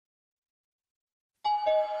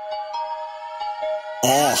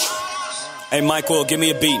Hey, Michael, give me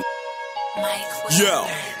a beat. Yo.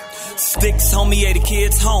 Sticks, homie, 80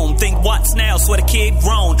 kids home. Think what's now, swear the kid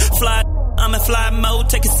grown. Fly, I'm in fly mode.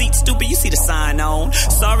 Take a seat, stupid, you see the sign on.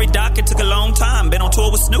 Sorry, doc, it took a long time. Been on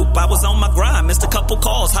tour with Snoop, I was on my grind. Missed a couple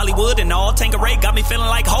calls, Hollywood and all. Tanqueray got me feeling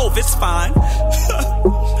like Hove, it's fine.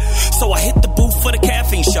 So I hit the booth for the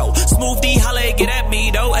Caffeine Show. Smooth D, holla, get at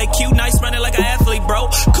me, though. AQ, nice running like an athlete, bro.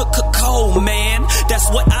 Cold, man. That's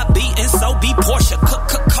what I be, and so be Porsche.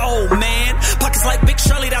 Cold, man. Pockets like Big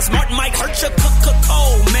Shirley, that's Martin Mike hurt ya.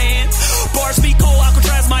 Cold, man. Bars be cold,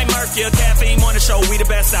 Alcatraz might murk ya. Caffeine Morning Show, we the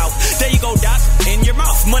best out. There you go, Doc, in your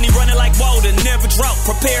mouth. Money running like water, never drought.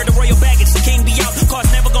 Prepare the royal baggage, the king be out. Cars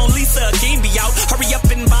never gon' Lisa, king be out. Hurry up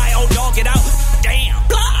and buy, old dog, get out. Damn,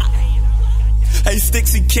 blah. Hey,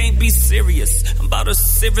 Sticks, he can't be serious. I'm about as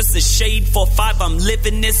serious as Shade 4-5. I'm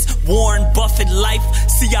living this Warren Buffett life.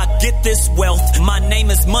 See, I get this wealth. My name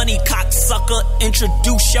is Money, cocksucker.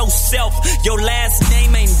 Introduce yourself. Your last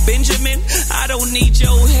name ain't Benjamin. I don't need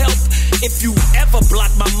your help. If you ever block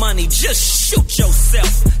my money, just shoot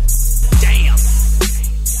yourself. Damn.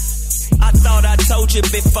 I thought I told you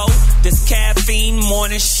before. This Caffeine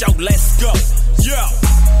Morning Show. Let's go. Yo.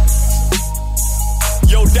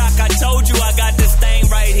 Yo, Doc, I told you I got this thing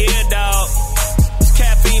right here, dog. It's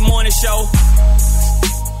Caffeine Morning Show.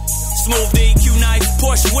 Smooth D, Q Nice,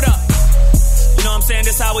 Porsche, what up? You know what I'm saying?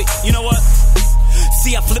 This how we, you know what?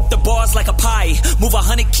 See, I flip the bars like a pie. Move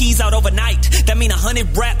 100 keys out overnight. That mean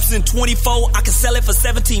 100 raps in 24. I can sell it for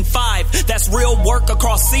 17.5. That's real work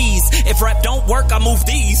across seas. If rap don't work, I move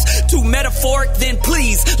these. Too metaphoric, then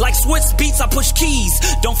please. Like Swiss beats, I push keys.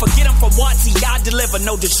 Don't forget I'm from Watsy, I deliver.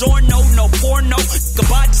 No DiGiorno, no porno.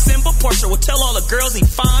 Goodbye December, Porsche will tell all the girls he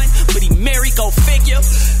fine, but he married, go figure.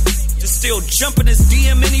 Just still jumping his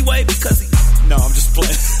DM anyway because he... No, I'm just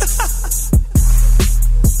playing.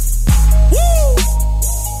 Woo!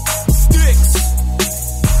 Sticks.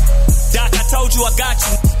 Doc, I told you I got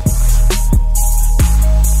you.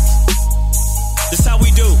 This how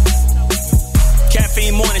we do.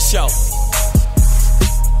 Caffeine Morning Show.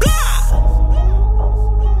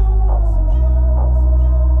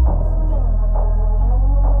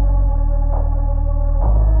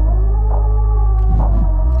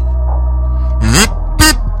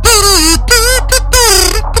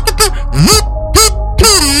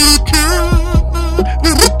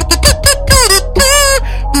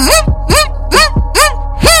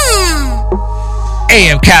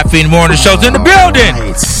 AM Caffeine Morning Show's in the building.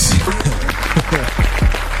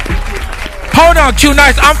 Hold on, Q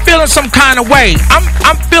Nice. I'm feeling some kind of way.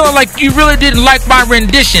 I'm feeling like you really didn't like my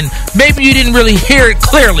rendition. Maybe you didn't really hear it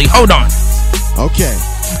clearly. Hold on. Okay.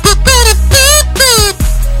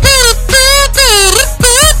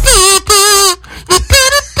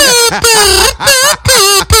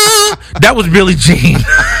 That was Billie Jean.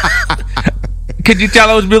 Could you tell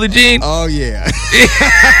I was Billie Jean? Oh, yeah.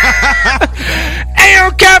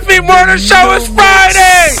 AM Caffeine Morning Show is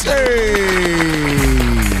Friday.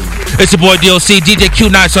 It's your boy DLC, DJ Q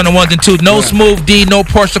Nice on the ones and twos. No Smooth D, no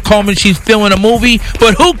Portia Coleman. She's filming a movie,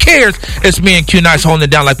 but who cares? It's me and Q Nice holding it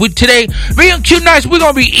down. Like today, me and Q Nice, we're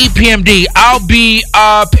gonna be EPMD. I'll be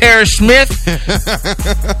Paris Smith.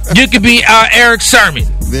 You could be Eric Sermon.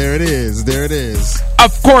 There it is. There it is.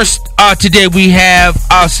 Of course, today we have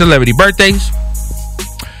celebrity birthdays.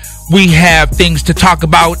 We have things to talk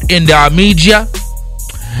about in the media.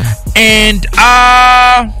 And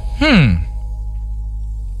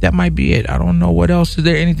that might be it. I don't know what else. Is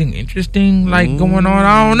there anything interesting like going on?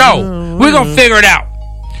 I don't know. We're gonna figure it out.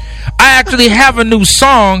 I actually have a new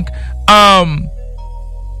song.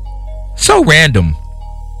 So random.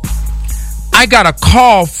 I got a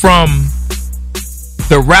call from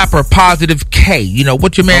the rapper Positive K. You know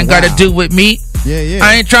what your man got to do with me? Yeah.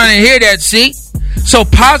 I ain't trying to hear that. See. So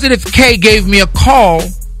Positive K gave me a call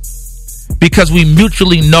because we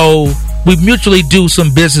mutually do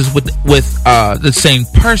some business with the same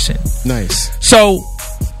person. Nice. So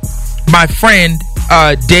my friend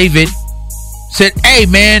David said, "Hey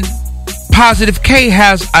man, Positive K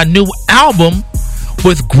has a new album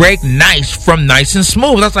with Greg Nice from Nice and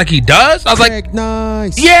Smooth." I was like, "He does?" I was Greg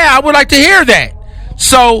Nice. "Yeah, I would like to hear that."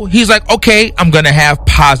 So he's like, "Okay, I'm gonna have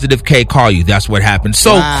Positive K call you." That's what happened.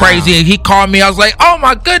 So crazy. He called me. I was like, "Oh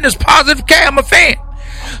my goodness, Positive K, I'm a fan."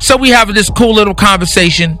 So we have this cool little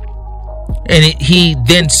conversation, and he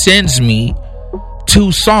then sends me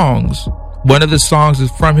 2 songs. One of the songs is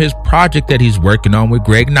from his project that he's working on with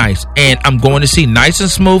Greg Nice, and I'm going to see Nice and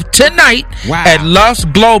Smooth tonight at Los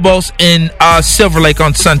Globos in Silver Lake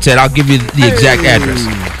on Sunset. I'll give you the exact address.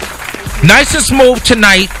 Nice and Smooth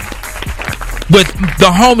tonight with the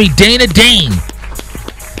homie Dana Dane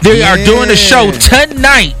They are doing the show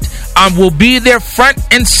tonight. Will be there front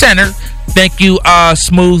and center. Thank you,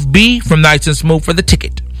 Smooth B from Nice and Smooth for the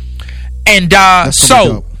ticket. And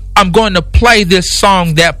so I'm going to play this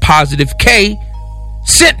song that Positive K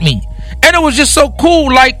sent me. And it was just so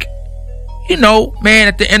cool. Like, you know, man,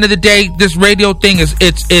 at the end of the day, this radio thing is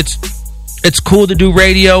it's cool to do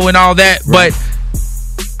radio and all that, right. But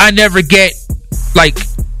I never get like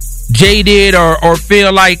jaded or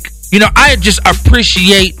feel like, you know, I just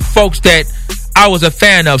appreciate folks that I was a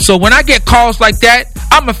fan of. So when I get calls like that,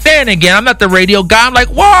 I'm a fan again. I'm not the radio guy. I'm like,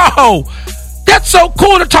 whoa, that's so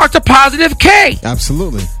cool to talk to Positive K.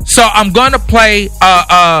 Absolutely. So I'm going to play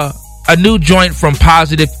a new joint from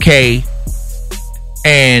Positive K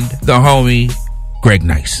and the homie Greg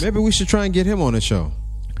Nice. Maybe we should try and get him on the show.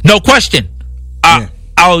 No question.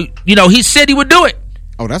 He said he would do it.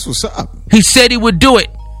 Oh, that's what's up. He said he would do it.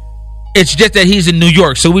 It's just that he's in New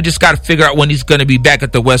York, so we just got to figure out when he's going to be back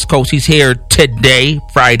at the West Coast. He's here today,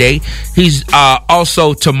 Friday. He's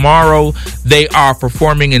also tomorrow. They are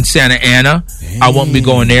performing in Santa Ana. Dang. I won't be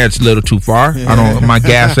going there. It's a little too far. I don't. My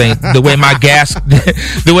gas ain't the way my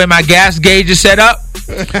gas gauge is set up.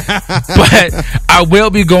 But I will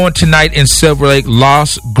be going tonight in Silver Lake,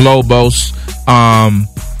 Los Globos.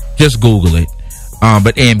 Just Google it.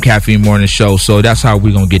 But AM Caffeine Morning Show. So that's how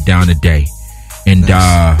we're gonna get down today, and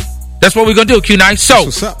nice. That's what we're gonna do, Q Nice. So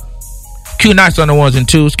what's up? Q Nice on the ones and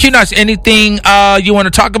twos. Q Nice, anything you want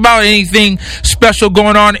to talk about? Anything special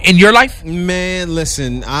going on in your life? Man,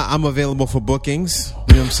 listen, I'm available for bookings.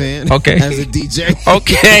 You know what I'm saying? Okay. As a DJ.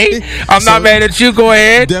 Okay. I'm not mad at you. Go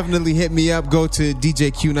ahead. Definitely hit me up. Go to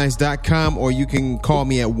djqnice.com or you can call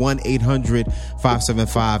me at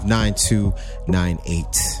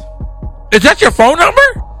 1-800-575-9298. Is that your phone number?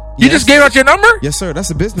 You just gave out your number? Yes, sir. That's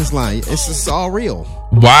a business line. It's all real.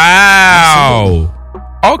 Wow. Absolutely.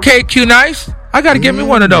 Okay, Q Nice. I got to give me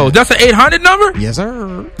one of those. That's an 800 number? Yes,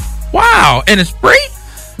 sir. Wow. And it's free?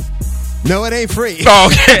 No, it ain't free. Oh,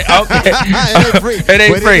 okay. It ain't free. It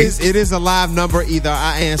ain't free. It is a live number. Either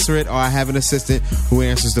I answer it or I have an assistant who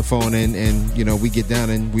answers the phone and you know, we get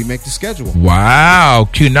down and we make the schedule. Wow.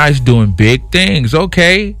 Q Nice doing big things.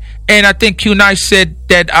 Okay. And I think Q Nice said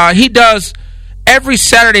that he does every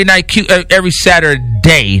Saturday night, every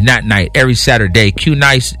Saturday, not night, every Saturday, Q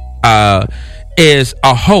Nice is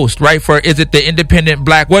a host, right? Is it the Independent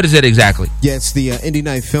Black? What is it exactly? Yeah, it's the Indie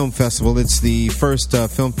Night Film Festival. It's the first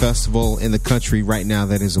film festival in the country right now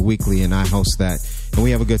that is a weekly, and I host that. And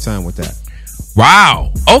we have a good time with that.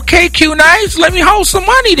 Wow. Okay, Q Nice. Let me hold some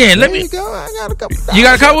money then. There you go. I got a couple dollars. You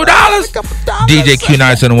got a couple dollars? DJ Q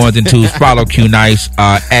Nice on the ones and twos. Follow Q Nice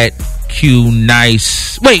at Q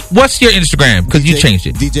Nice. Wait, what's your Instagram? Because you changed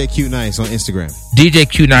it. DJ Q Nice on Instagram. DJ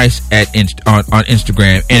Q Nice on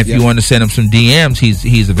Instagram. And if you want to send him some DMs,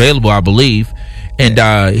 he's available, I believe. And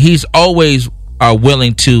he's always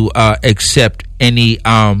willing to accept any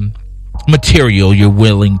material you're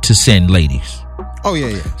willing to send, ladies. Oh,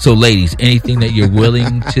 yeah. So, ladies, anything that you're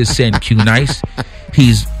willing to send Q Nice,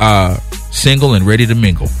 he's single and ready to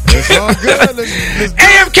mingle. It's all good. Let's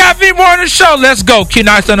AM Caffeine Morning Show. Let's go. Q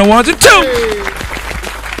Nice on the ones and twos.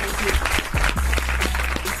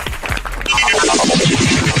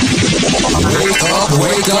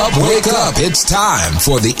 Wake up. It's time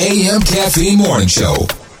for the AM Caffeine Morning Show.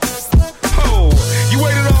 Oh, you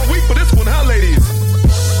waited all week for this one, huh, ladies?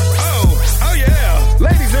 Oh, yeah.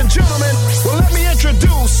 Ladies and gentlemen, well, let me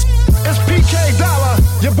introduce. It's PK Dollar,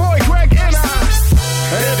 your boy Greg and I.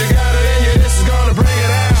 And if you got it in you, this is gonna bring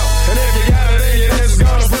it out. And if you got it in you, this is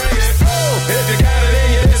gonna bring it. Oh, if you got it in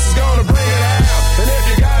you, this is gonna bring it out. And if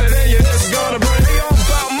you got it in you, this is gonna bring it on.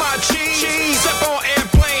 About my cheese. Step on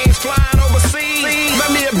airplanes, flying overseas.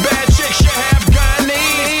 Let me a bad chick, she half Guyanese.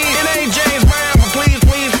 It ain't James Brown, but please.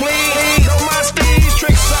 Know my steez,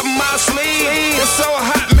 tricks up my sleeve. It's so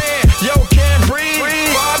hot, man, yo, can't breathe.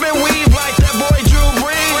 Bob and weave like that boy Drew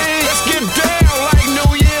Brees. Let's get down like New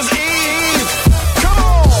Year's Eve. Come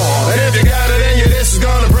on. And if you got it in you, this is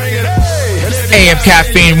gonna bring it. AM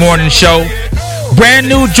Caffeine Morning Show. Brand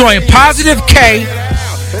new joint, Positive K.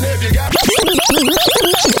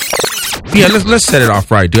 Yeah, let's set it off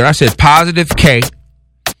right, dude. I said Positive K,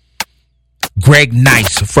 Greg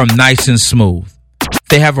Nice from Nice and Smooth.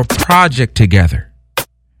 They have a project together.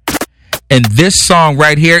 And this song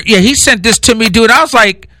right here, yeah, he sent this to me, dude. I was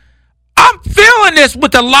like, I'm feeling this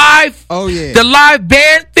with the live, the live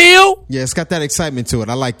band feel. Yeah, it's got that excitement to it.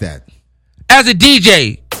 I like that. As a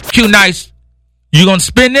DJ, Q Nice, you gonna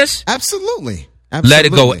spin this? Absolutely. Let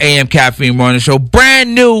it go. AM Caffeine Morning Show.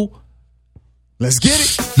 Brand new. Let's get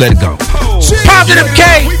it. Let it go. Positive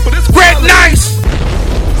K. Greg Nice.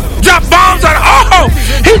 Drop bombs on. Oh,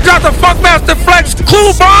 he dropped the Funkmaster Flex Clue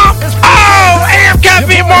Two Bomb. Oh, AM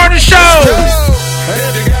Caffeine Morning Show. And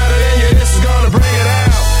if you got it in you, this is gonna bring it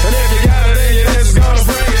out. And if you got it in you, this is gonna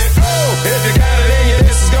bring it. Oh, if you got it in you,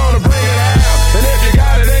 this is gonna bring it out. And if you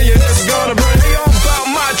got it in you, this is gonna bring it. They all about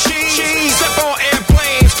my cheese. Step on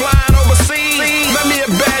airplanes flying overseas. Let me a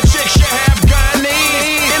bad chick, she half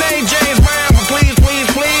Guyanese. It ain't James Brown, but please, please,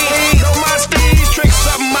 please. Know my steez, tricks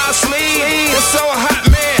up my sleeve. It's so hot,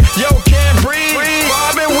 man, yo can't breathe.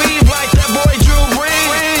 Bob and weave like that boy Drew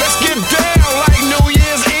Brees. Let's get down like New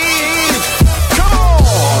Year's Eve. Come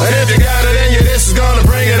on. And if you got it in you, this is gonna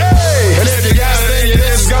bring it. Hey. And if you got it in you,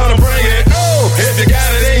 this is gonna bring it. Oh. If you got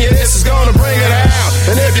it in you, this is gonna bring it out.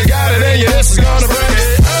 And if you got it in you, this is gonna bring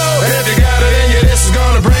it. Oh. And if you got it in you, this is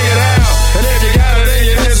gonna bring it out. And if you got it in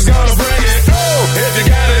you, this is gonna bring it. Oh. If you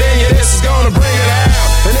got it in you, this is gonna bring it out.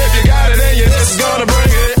 And if you got it in you, this is gonna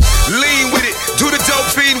bring it. Lean with it, do the dope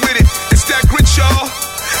fiend with it. It's that grit, y'all.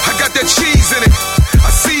 I got that cheese in it. I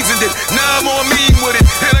seasoned it, now I'm on mean with it.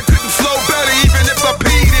 And I couldn't flow better even if I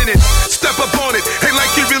peed in it. Step up on it, ain't like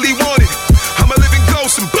you really want it. I'm a living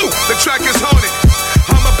ghost and boo, the track is haunted.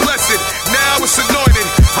 I'm a blessed, now it's anointed.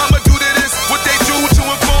 I'ma do to this what they do to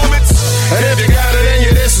informants. And if you got it in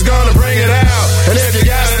you, this is gonna bring it out. And if you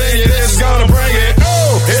got it in you, this is gonna bring it.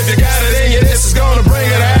 Oh, if you got it in you, this is gonna bring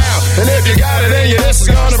it out. And if you got it in you, this is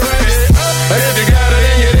gonna bring it. And if you got it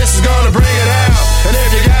in you, this is gonna bring it out. And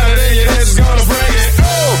if you got it in you, this is gonna bring it.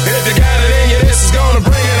 Oh, if you got it in you, this is gonna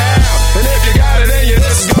bring it out. And if you got it in you,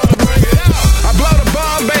 this is gonna bring it out. I blow the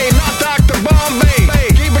Bombay, not Dr. Bombay.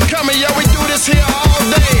 Keep it coming, yo, we do this here all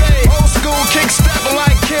day. Old school kick step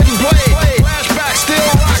like Kid and Play. Flashback, still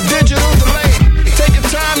rock, digital delay. Take your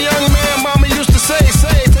time, young man, mama used to say.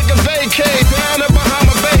 Take a vacay down at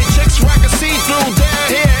Bahama Bay. Chicks rock a see-through down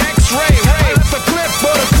here, X-ray. I left a clip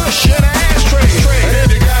for the push in an ashtray. And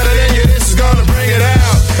if you got it in you, this is gonna bring it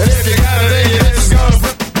out. And if you got it in you, this is gonna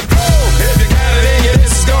bring it. Oh, if you got it in you,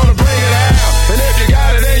 this is gonna bring it out. And if you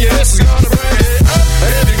got it in you, this is gonna bring it.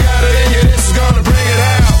 And if you got it in you, this is gonna bring it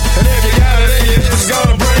out. And if you got it in you, this is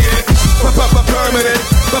gonna bring it. Permanent,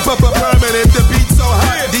 permanent. The beat's so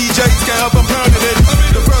hot, DJs can't help them burning it.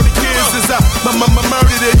 The Brody kids is out,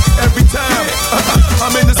 murdered it every time.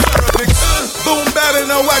 I'm in the cervix. Boom, batter,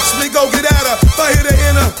 now watch me go get at her. If I hit her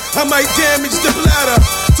in her, I might damage the bladder.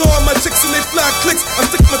 To all my chicks and they fly clicks, I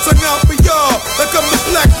stick my tongue out for y'all like I'm the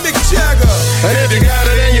black Mick Jagger. And if you got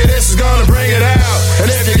it in you, this is gonna bring it out.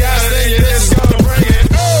 And if you got it in you, this is gonna bring it.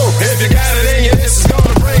 Oh, if you got it in you, this is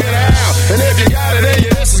gonna bring it out. And if you got it in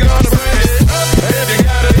you, this is gonna bring it. And if you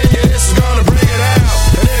got it in you, this is gonna bring it out.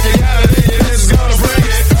 And if you got it in you, this is gonna bring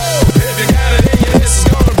it. Oh, if you got it in you, this is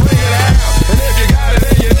gonna bring it out. And if you got it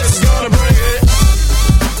in you, this is gonna bring it.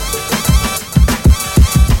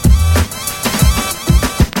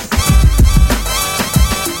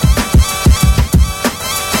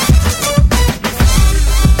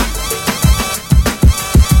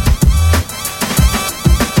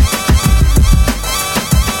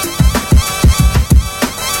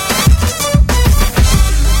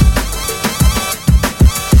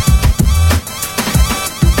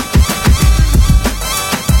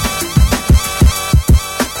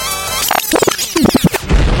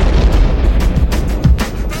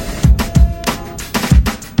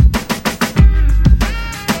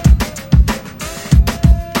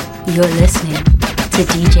 You're listening to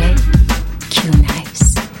DJ Q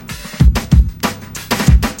Nice.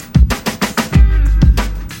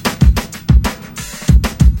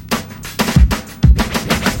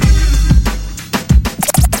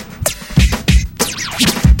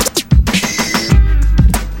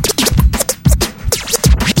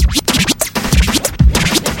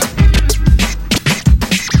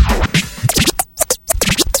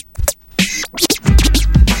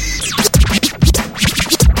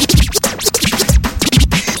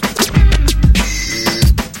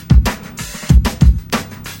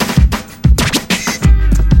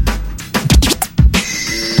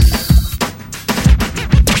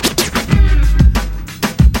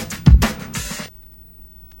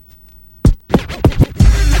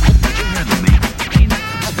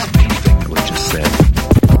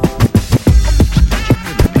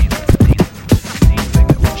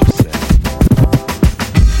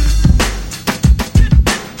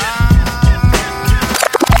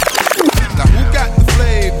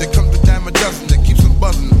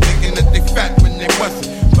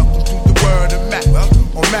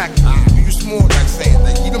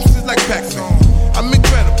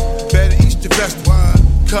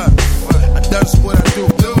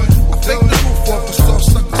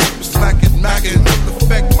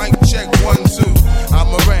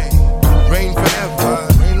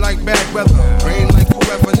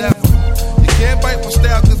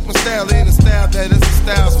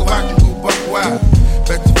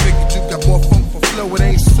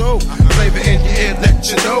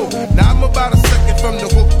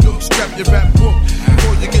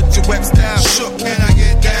 Web style, shook, can I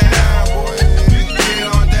get down, boy? Get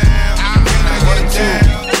on down, can I get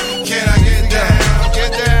down? Can I get down?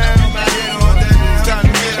 Get down, man, get on down. It's time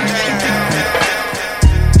to get down.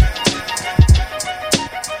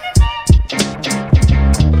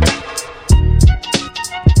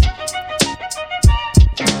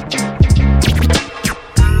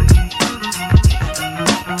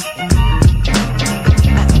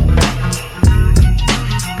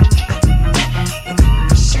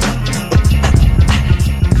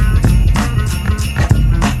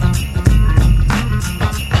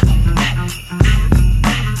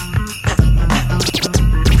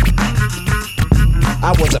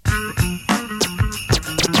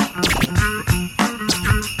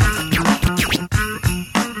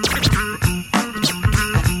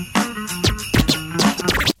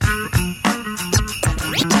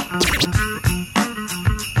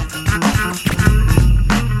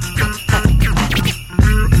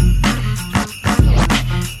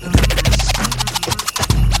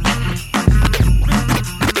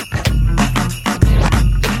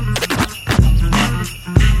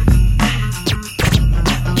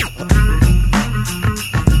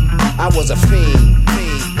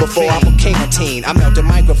 I melted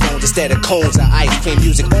microphones instead of cones of ice cream,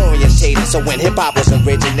 music orientated. So when hip hop was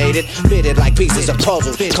originated, fitted like pieces of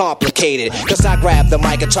puzzles, complicated. Cause I grab the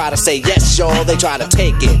mic and try to say yes, y'all. They try to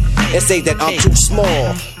take it and say that I'm too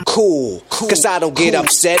small. Cool, cause I don't get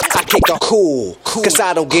upset. I kick a cool, cause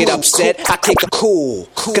I don't get upset. I kick a cool,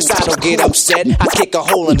 cause I don't get upset. I kick a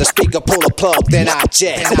hole in the speaker, pull a plug, then I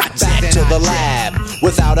jet back to the lab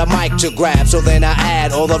without a mic to grab. So then I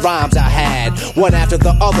add all the rhymes I had, one after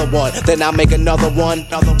the other one. Then I make another one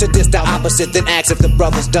to diss the opposite, then ask if the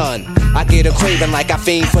brother's done. I get a craving like I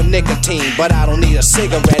fiend for nicotine, but I don't need a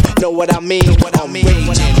cigarette. Know what I mean? I'm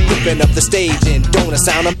raging, whipping up the stage and don't it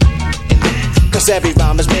sound of. Cause every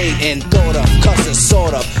rhyme is made and thought of, cussing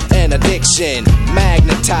sort of an addiction,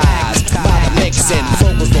 magnetized by the mixing.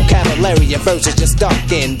 Vocals, vocabulary, and verses just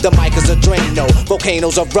stuck in. The mic is a Drano,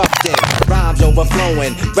 volcanoes erupting, rhymes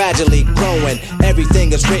overflowing, gradually growing.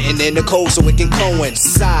 Everything is written in the code so it can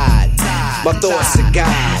coincide. My thoughts are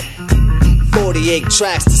God. 48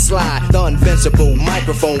 tracks to slide, the invincible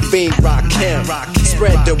microphone fiend rockin'.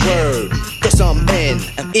 Spread the word, cause I'm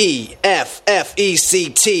N-E-F-F-E-C-T,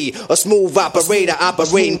 a smooth operator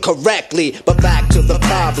operating correctly. But back to the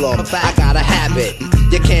problem, I got a habit,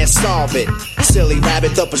 you can't solve it. Silly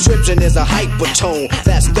rabbit, the prescription is a hypertone.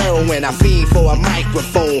 That's heroin, I fiend for a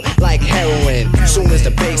microphone like heroin. Soon as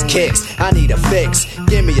the bass kicks, I need a fix.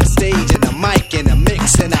 Give me a stage and a mic and a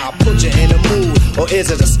mix, and I'll put you in a mood. Or is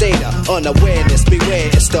it a state of unawareness? Beware,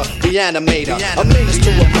 it's the reanimator. A menace to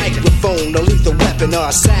a microphone, a lethal weapon or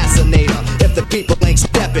assassinator. If the people ain't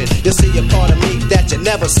stepping, you'll see a part of me that you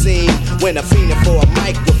never seen. When I'm fiending for a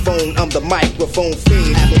microphone, I'm the microphone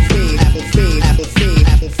fiend. Apple fiend, apple fiend, apple fiend,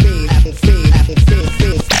 apple fiend, apple fiend, apple fiend,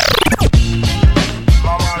 fiend.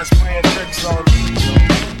 My mind is playing tricks on me.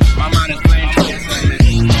 My mind is playing tricks on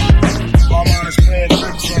me. My mind is playing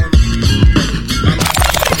tricks on me.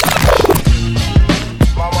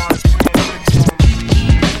 My mind is playing tricks on me.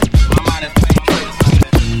 My mind is playing tricks on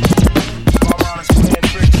me. My mind is playing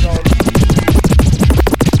tricks on me.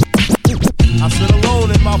 I sit alone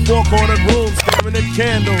in my four-cornered room, staring at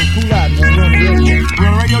candles. Who got me?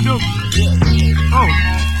 Real radio do? Yeah. Oh,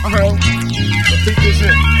 okay. Let's take this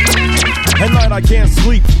in. At night I can't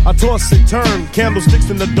sleep, I toss and turn. Candlesticks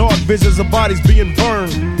in the dark, visions of bodies being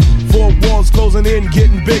burned. Four walls closing in,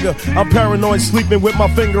 getting bigger. I'm paranoid, sleeping with my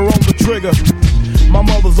finger on the trigger. My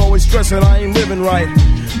mother's always stressing I ain't living right,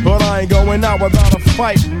 but I ain't going out without a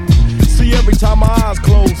fight. See, every time my eyes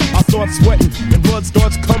close, I start sweating and blood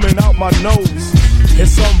starts coming out my nose.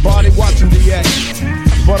 It's somebody watching the act,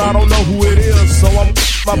 but I don't know who it is, so I'm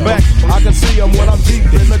my back. I can see them when I'm deep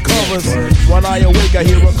in the covers. When I awake, I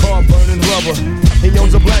hear a car burning rubber. He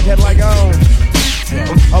owns a black hat like I own,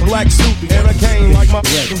 a black suit and a cane like my.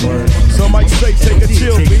 Some might say take a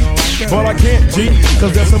chill beat, but I can't, G,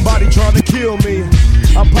 cause there's somebody trying to kill me.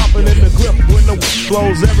 I'm popping in the clip when the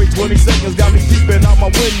blows every 20 seconds. Got me peeping out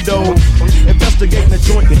my window, investigating the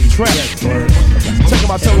joint that's trapped. Checking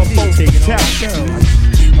my telephone tapped.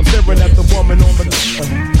 I'm staring at the woman on the.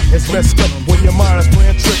 It's messed up when your mind is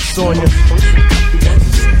playing tricks on you.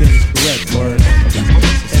 Correct word.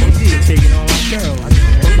 And we did take it on girl.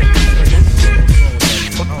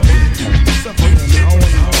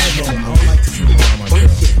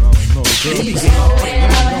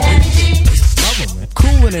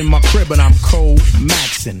 Cool Chillin' in my crib and I'm cold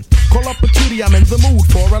maxin'. Call up a cutie, I'm in the mood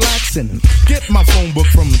for relaxing. Get my phone book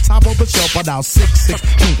from the top of the shelf. I dial 66.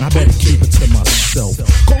 I better keep it to myself.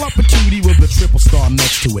 Call up a cutie with a triple star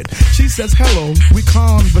next to it. She says hello, we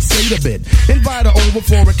conversate a bit. Invite her over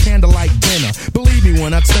for a candlelight dinner. Believe me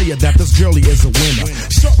when I tell you that this girlie is a winner.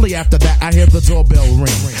 Shortly after that, I hear the doorbell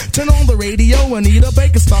ring. Turn on the radio, Anita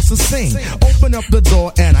Baker starts to sing. Open up the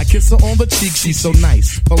door and I kiss her on the cheek. She's so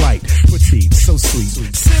nice, polite, petite, so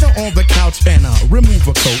sweet. Sit her on the couch and remove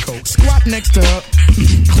her coat. Squat next to her,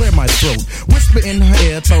 clear my throat. Whisper in her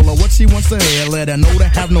ear, told her what she wants to hear. Let her know to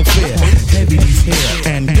have no fear. Heavy these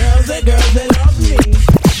hair and girls that love me.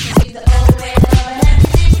 She's the old man of a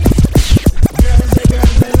happy people. Girls that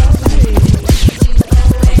love me. She's the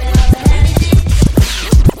old man of a happy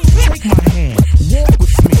people. Take my hand, walk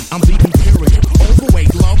with me. I'm the imperial,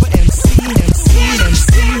 overweight lover, MC.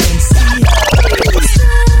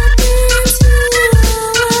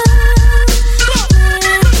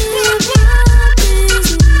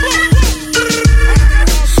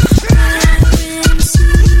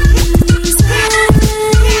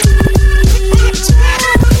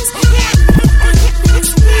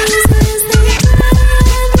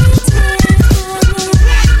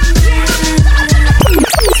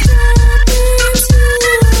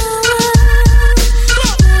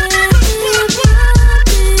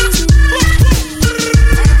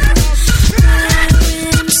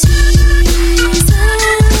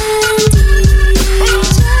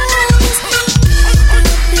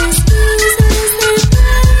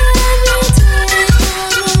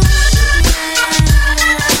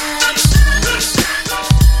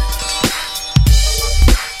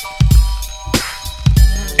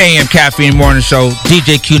 AM Caffeine Morning Show.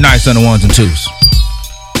 DJ Q Nice on the ones and twos.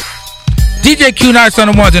 DJ Q Nice on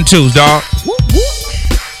the ones and twos, dog.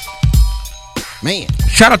 Man.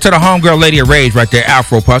 Shout out to the homegirl lady of Rage right there,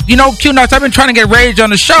 Afro Puff. You know, Q Nice, I've been trying to get Rage on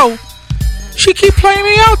the show. She keep playing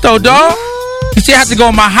me out, though, dog. You see, I have to go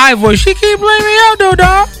in my high voice. She keep playing me out, though,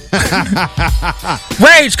 dog.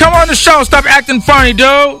 Rage, come on the show. Stop acting funny,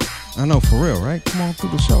 dude. I know, for real, right? Come on through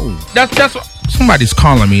the show. That's what somebody's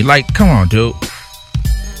calling me. Like, come on, dude.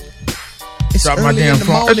 It's Drop early my damn in the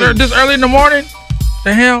phone. morning. Is this early in the morning?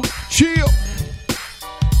 The hell? Chill.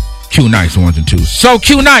 Q Nice ones and twos. So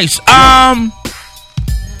Q Nice,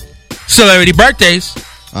 celebrity birthdays.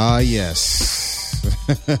 Yes.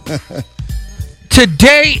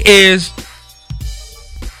 Today is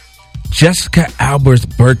Jessica Alba's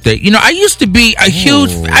birthday. You know, I used to be a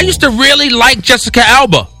huge. I used to really like Jessica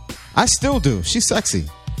Alba. I still do. She's sexy.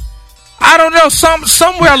 I don't know.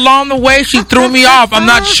 Somewhere along the way, she threw me off. I'm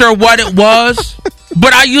not sure what it was,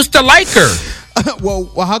 but I used to like her. Well,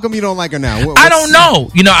 how come you don't like her now? I don't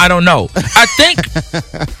know. You know, I don't know. I think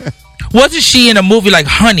wasn't she in a movie like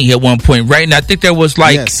Honey at one point, right? And I think there was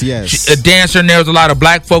like yes. a dancer, and there was a lot of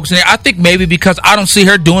black folks in there. I think maybe because I don't see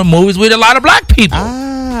her doing movies with a lot of black people.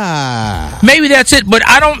 Maybe that's it, but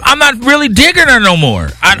I'm not really digging her no more.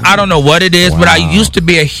 I don't know what it is, but I used to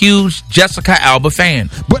be a huge Jessica Alba fan.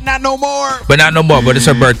 But not no more. But it's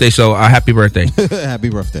her birthday, so happy birthday. Happy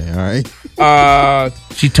birthday, all right.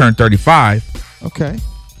 She turned 35. Okay.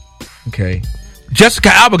 Jessica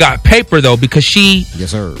Alba got paper though, because she, yes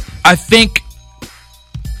sir, I think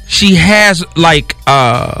she has like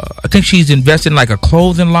I think she's invested in like a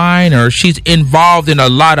clothing line, or she's involved in a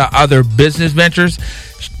lot of other business ventures.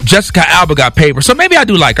 Jessica Alba got paper, so maybe I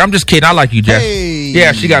do like her. I'm just kidding. I like you, Jess. Hey.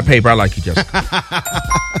 Yeah, she got paper. I like you, Jess.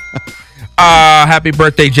 Happy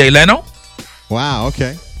birthday, Jay Leno. Wow.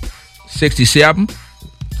 Okay. 67.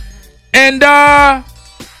 And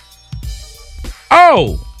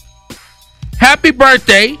happy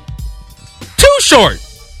birthday, Too Short.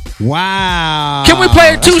 Wow. Can we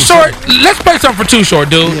play it Too Short? Let's play something for Too Short,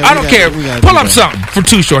 dude. Yeah, I don't care. Pull up something for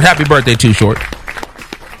Too Short. Happy birthday, Too Short.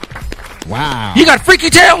 Wow. You got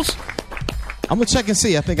Freaky Tales? I'm going to check and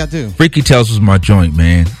see. I think I do. Freaky Tales was my joint,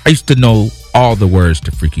 man. I used to know all the words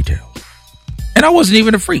to Freaky Tales. And I wasn't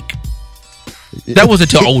even a freak. That was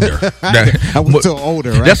until older. I was until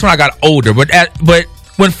older, right? That's when I got older. But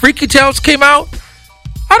when Freaky Tales came out,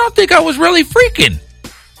 I don't think I was really freaking.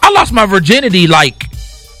 I lost my virginity like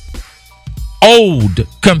old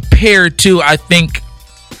compared to, I think,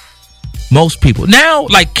 most people. Now,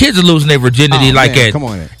 like, kids are losing their virginity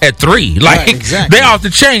at 3. Like, right, exactly. They off the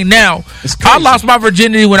chain now. I lost my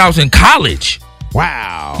virginity when I was in college.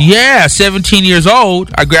 Wow. Yeah, 17 years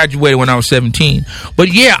old. I graduated when I was 17.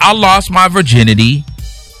 But yeah, I lost my virginity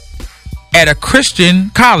at a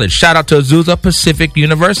Christian college. Shout out to Azusa Pacific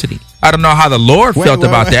University. I don't know how the Lord felt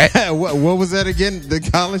about that. What was that again? The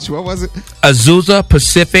college? What was it? Azusa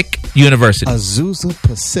Pacific University. Azusa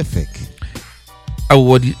Pacific. Oh,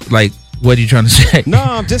 what are you trying to say? No,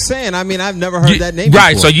 I'm just saying. I mean, I've never heard that name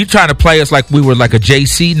right, before. so you trying to play us like we were like a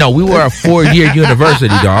JC? No, we were a 4-year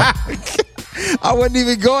university, dog. I wasn't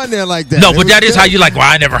even going there like that. No, but that is how you like, well,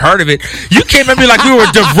 I never heard of it. You came at me like we were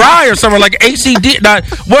DeVry or something, like ACD. Now,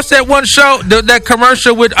 what's that one show, that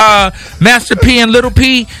commercial with Master P and Little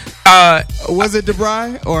P? Was it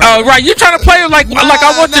DeVry? Right, you're trying to play it like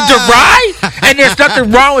I went to DeVry? And there's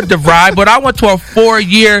nothing wrong with DeVry, but I went to a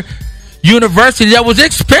 4-year university that was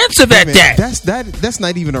expensive at that. That's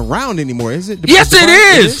not even around anymore, is it? Yes, it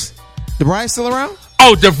is. DeVry's still around?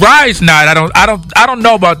 Oh, DeVry's not. I don't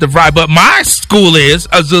know about DeVry, but my school is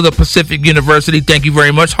Azula Pacific University. Thank you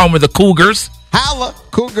very much. Home of the Cougars. Holla,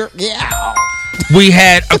 Cougar. Yeah. We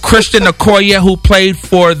had a Christian Okoye who played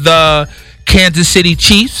for the Kansas City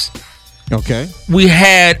Chiefs. Okay. We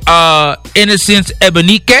had Innocence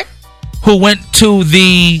Ebenike, who went to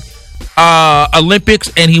the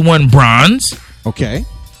Olympics and he won bronze. Okay.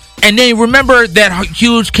 And then remember that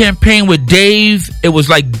huge campaign with Dave? It was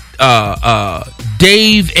like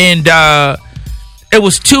Dave and it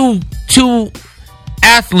was two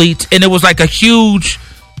athletes, and it was like a huge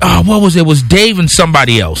what was it? It was Dave and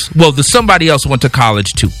somebody else. Well, the somebody else went to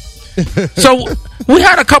college too. So we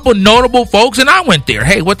had a couple notable folks, and I went there.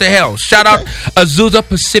 Hey, what the hell? Shout out Azusa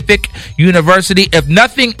Pacific University. If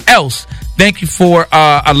nothing else, thank you for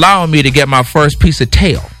allowing me to get my first piece of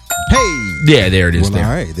tail. Hey. Yeah, there it is. Well, there.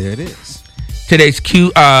 all right, there it is. Today's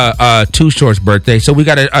Too Short's birthday. So we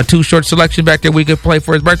got a Too Short selection back there we could play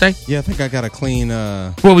for his birthday? Yeah, I think I got a clean...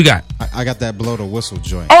 what we got? I got that blow the whistle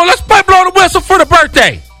joint. Oh, let's play blow the whistle for the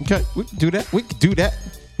birthday. Okay, we can do that.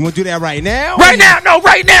 You want to do that right now? Right now. No,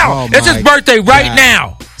 right now. Oh, it's his birthday right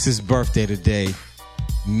now. It's his birthday today.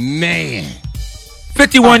 Man.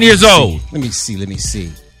 51 years old. Let me see.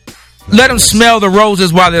 Let him smell the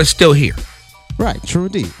roses while they're still here. Right, true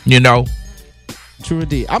indeed. You know? True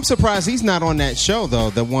indeed. I'm surprised he's not on that show, though,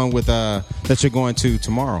 the one with that you're going to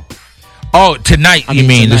tomorrow. Oh, tonight, you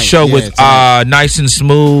mean? Tonight. The show with Nice and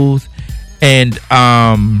Smooth and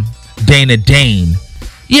Dana Dane.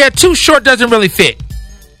 Yeah, Too Short doesn't really fit.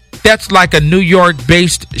 That's like a New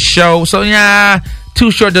York-based show. So, yeah,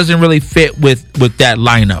 Too Short doesn't really fit with that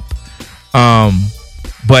lineup.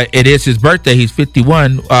 But it is his birthday. He's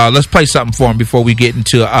 51. Let's play something for him before we get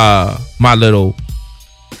into my little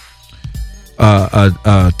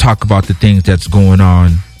talk about the things that's going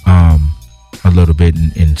on a little bit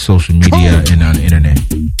in social media and on the internet.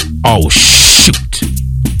 Oh, shoot.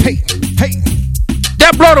 Hey.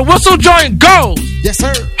 That blow the whistle joint goes. Yes,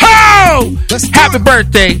 sir. Ho! Happy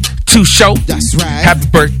birthday, Too Short. That's right. Happy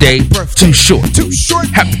birthday, Too Short.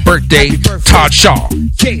 Happy birthday, Todd Shaw.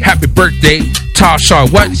 Yeah. Happy birthday, Todd Shaw.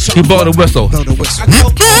 What? You blow the whistle. Blow the whistle.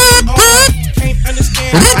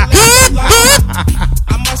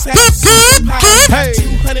 Hey.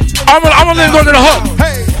 I'm gonna go to the hook.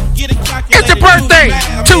 Hey. It's your birthday,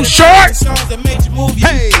 Too Short.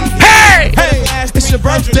 Hey. It's your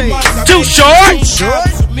birthday. Too Short.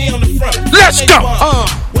 Let's go. Oh.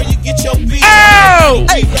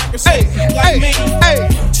 Hey.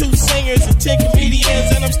 Two singers and 10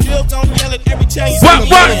 comedians, and I'm still gonna yell it every time you say What's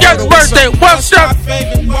your birthday? What's your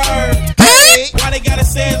favorite word? Hey. Why they gotta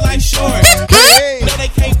say it like short? Hey. No, they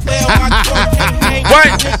can't play on my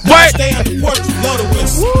court. What? Stay on the porch and blow the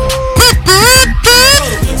whistle.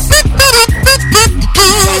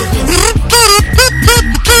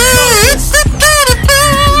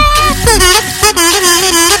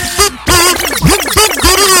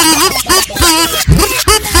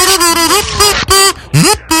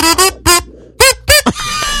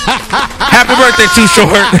 Happy birthday, Too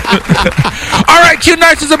Short. All right, Q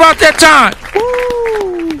Nice, is about that time.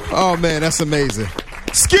 Woo. Oh, man, that's amazing.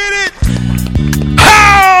 Skid it.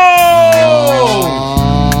 Oh!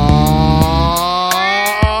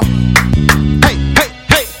 Hey.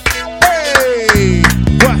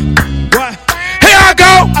 What? Here I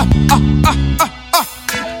go.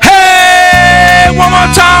 Hey, one more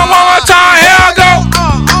time. Here I go.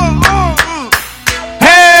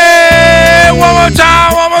 Hey, one more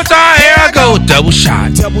time. Here I go. Double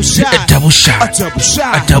shot. Double shot. A double shot. A double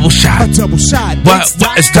shot. A double shot. A double shot. What?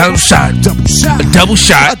 It's double shot. Double shot. A double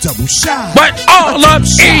shot. A double shot. But all up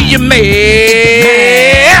in your mouth.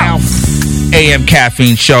 AM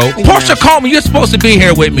Caffeine Show. Portia Coleman, you're supposed to be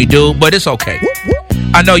here with me, dude, but it's okay.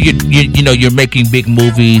 I know you know you're making big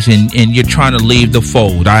movies and you're trying to leave the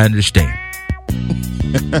fold. I understand.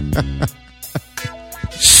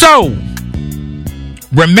 So,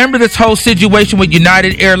 remember this whole situation with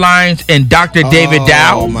United Airlines and Dr. David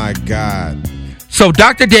Dow? Oh my God. So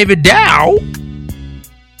Dr. David Dow,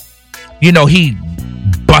 you know, he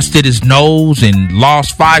busted his nose and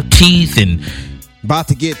lost 5 teeth and About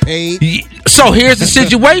to get paid. So here's the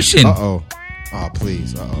situation. Uh-oh. Oh,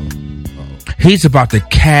 please. Uh-oh. He's about to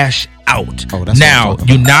cash out. Oh, that's now,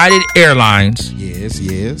 United Airlines.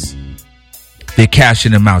 Yes. They're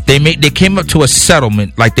cashing him out. They came up to a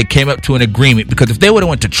settlement, like they came up to an agreement, because if they would have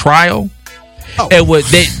went to trial,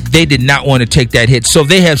 they did not want to take that hit. So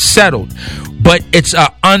they have settled, but it's an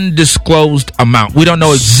undisclosed amount. We don't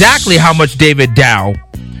know exactly how much David Dow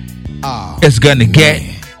is going to get,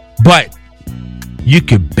 but you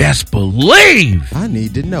could best believe. I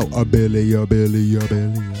need to know. A Billy.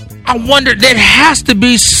 I wonder, that has to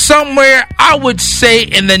be somewhere, I would say,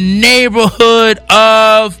 in the neighborhood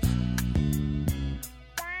of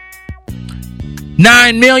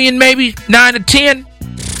 9 million, maybe 9 to 10.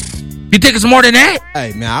 You think it's more than that?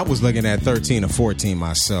 Hey, man, I was looking at 13 or 14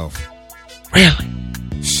 myself. Really?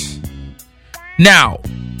 Now,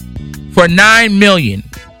 for 9 million,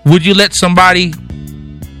 would you let somebody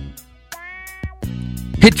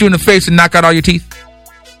hit you in the face and knock out all your teeth?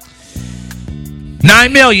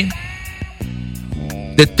 9 million.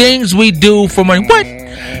 The things we do for money. What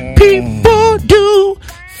people do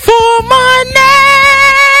for money.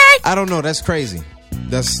 I don't know. That's crazy.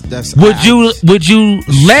 That's. Would you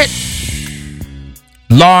let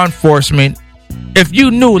law enforcement, if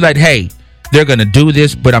you knew like, hey, they're gonna do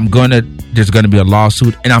this, but there's gonna be a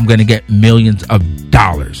lawsuit and I'm gonna get millions of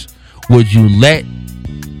dollars, would you let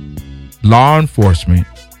law enforcement,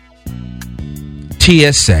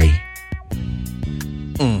 TSA,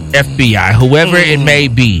 FBI, whoever it may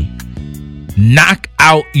be, knock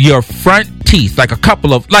out your front teeth, like a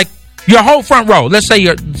couple of, like your whole front row? Let's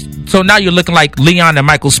say so now you're looking like Leon and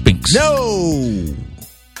Michael Spinks. No,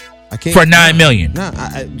 I can't. For 9 million. No,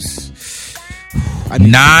 I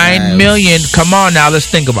 9 million. Come on now, let's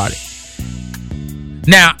think about it.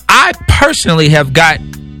 Now, I personally have got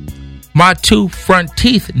my 2 front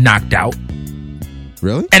teeth knocked out.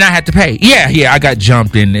 Really? And I had to pay. Yeah, I got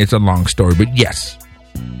jumped in. It's a long story, but yes.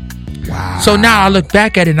 Wow. So now I look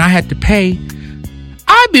back at it and I had to pay.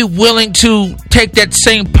 I'd be willing to take that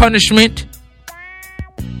same punishment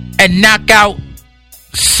and knock out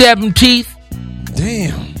 7 teeth.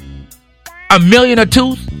 Damn. $1 million a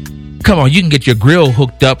tooth. Come on, you can get your grill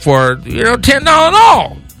hooked up for $10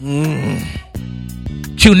 all.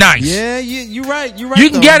 Too nice. Yeah, you're right. You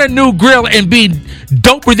can get a new grill and be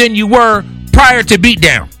doper than you were prior to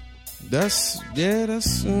beatdown.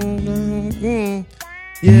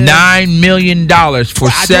 $9 million for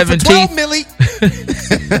 17. For 12 million.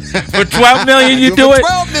 For 12 million, you do it.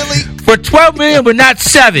 12 million. For 12 million, but not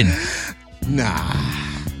 7. Nah.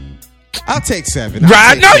 I'll take 7. Right,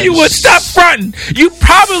 I know you would. Stop fronting. You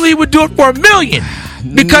probably would do it for $1 million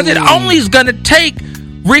because it only is going to take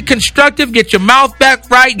reconstructive, get your mouth back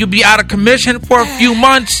right. You'll be out of commission for a few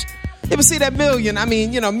months. Yeah, but see that million. I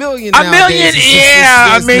mean, million. $1 million,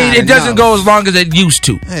 yeah. I mean, it doesn't go as long as it used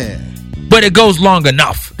to, but it goes long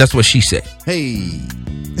enough. That's what she said. Hey.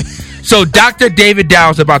 So Dr. David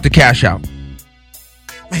Dow is about to cash out,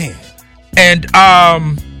 man, and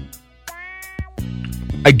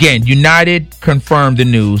again, United confirmed the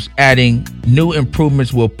news, adding new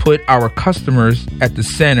improvements will put our customers at the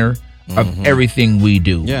center of everything we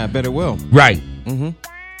do. Yeah, I bet it will. Right.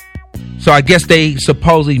 So I guess they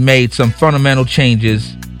supposedly made some fundamental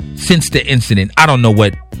changes since the incident. I don't know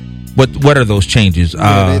what are those changes.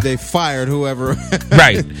 They fired whoever.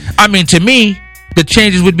 Right. I mean, to me, the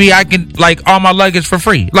changes would be I can like all my luggage for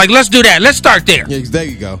free. Like, let's do that. Let's start there. Yeah, there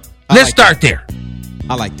you go. Let's start there.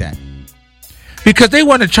 I like that. Because they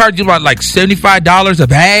want to charge you about like $75 a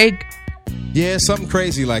bag. Yeah, something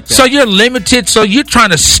crazy like that. So you're limited. So you're trying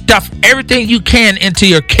to stuff everything you can into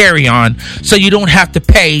your carry-on so you don't have to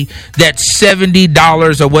pay that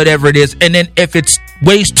 $70 or whatever it is. And then if it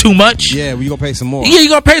weighs too much, yeah, well, you're going to pay some more. Yeah, you're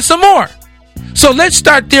going to pay some more. So let's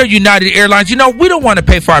start there, United Airlines. We don't want to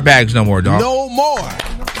pay for our bags no more, dog. No more.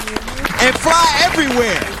 And fly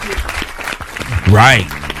everywhere. Right.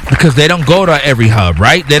 Because they don't go to every hub,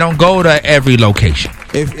 right? They don't go to every location.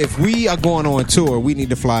 If we are going on tour, we need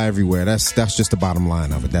to fly everywhere. That's just the bottom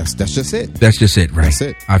line of it. That's just it. That's just it, right? That's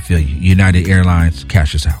it. I feel you. United Airlines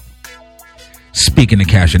cashes out. Speaking of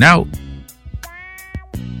cashing out,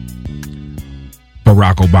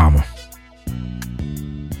 Barack Obama.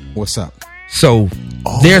 What's up? So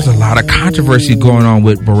there's a lot of controversy going on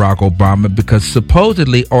with Barack Obama because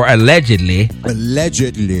supposedly or allegedly,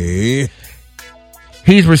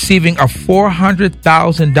 he's receiving a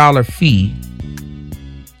 $400,000 fee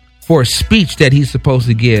for a speech that he's supposed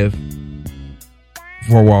to give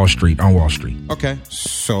for Wall Street. Okay.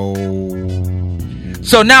 So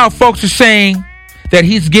now folks are saying that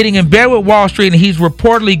he's getting in bed with Wall Street, and he's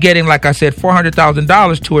reportedly getting, like I said,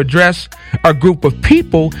 $400,000 to address a group of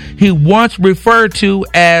people he once referred to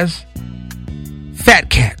as fat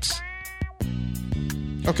cats.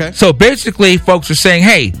 Okay. So basically, folks are saying,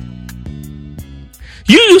 hey,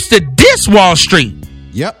 you used to diss Wall Street.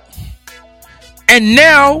 Yep. And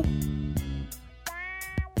now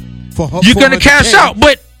you're going to cash out.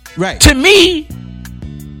 But to me,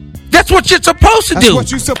 that's what you're supposed to do. That's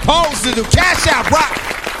what you're supposed to do. Cash out, bro.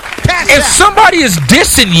 If somebody is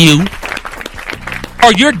dissing you,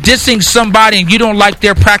 or you're dissing somebody and you don't like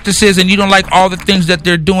their practices and you don't like all the things that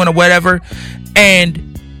they're doing or whatever, and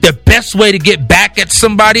the best way to get back at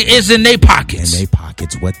somebody is in their pockets. In their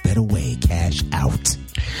pockets. What better way? Cash out.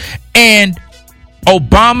 And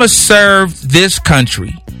Obama served this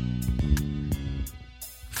country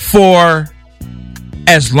for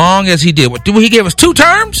as long as he did. What he gave us? 2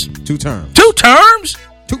 terms? 2 terms. 2 terms?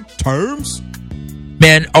 2 terms?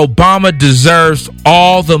 Man, Obama deserves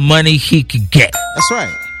all the money he could get. That's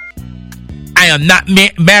right. I am not.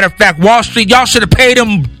 Matter of fact, Wall Street, y'all should have paid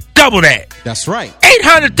him double that. That's right.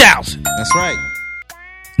 $800,000. That's right.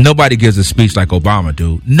 Nobody gives a speech like Obama,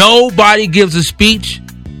 dude. Nobody gives a speech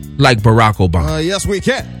like Barack Obama. Yes, we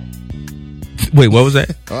can. Wait, what was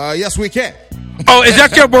that? Yes, we can. Oh, is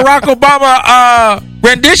that your Barack Obama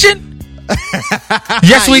rendition?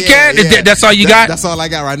 Yes, we can. Yeah. That's all you got? That's all I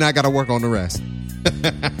got right now. I got to work on the rest.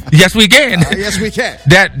 Yes, we can. Yes, we can.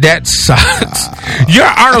 That sucks. Your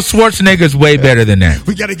Arnold Schwarzenegger's way better than that.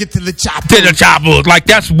 We got to get to the chopper. To the chopper. Like,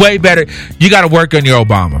 that's way better. You got to work on your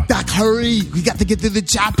Obama. Doc, hurry. We got to get to the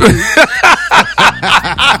chopper.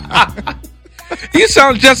 You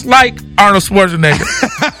sound just like Arnold Schwarzenegger.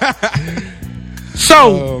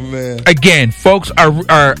 So, again, folks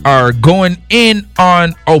are going in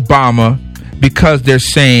on Obama because they're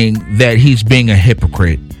saying that he's being a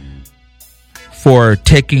hypocrite for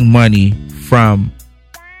taking money from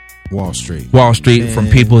Wall Street, from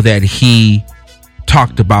people that he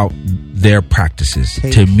talked about their practices.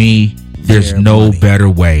 To me, there's no better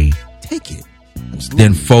way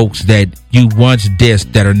than folks that you once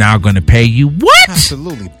dissed that are now going to pay you. What?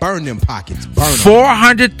 Absolutely. Burn them pockets. Burn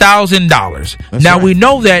 $400,000. Now, we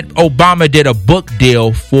know that Obama did a book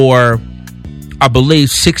deal for, I believe,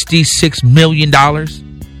 $66 million.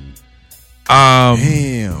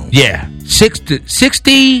 Damn. Yeah.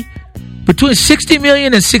 60 between $60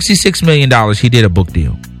 million and $66 million he did a book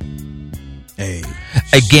deal. Hey.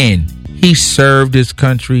 Again, he served his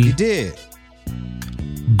country. He did.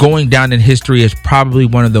 Going down in history as probably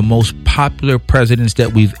one of the most popular presidents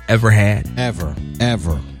that we've ever had. Ever.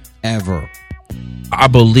 I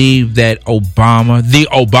believe that the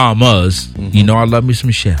Obamas, you know, I love me some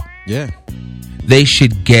Michelle. Yeah. They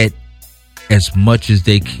should get as much as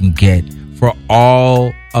they can get for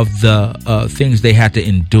all of the things they had to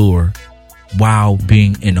endure while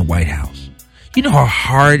being in the White House. You know how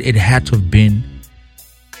hard it had to have been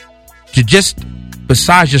to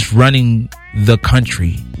besides just running the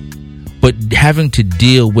country, but having to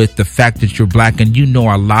deal with the fact that you're black, and you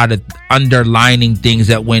know a lot of underlining things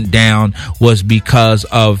that went down was because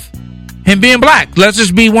of him being black. Let's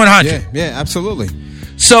just be 100. Yeah, absolutely.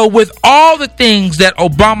 So with all the things that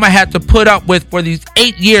Obama had to put up with for these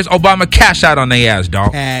 8 years, Obama cash out on their ass,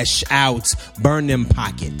 dog. Cash out. Burn them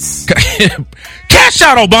pockets. Cash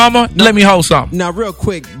out, Obama. Let me hold something. Now, real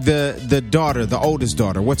quick, the daughter, the oldest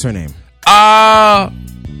daughter, what's her name?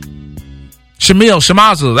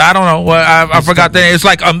 Shemazel. I don't know. I forgot the name. It's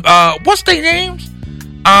like what's their names?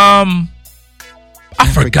 I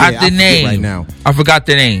forgot the name right now. I forgot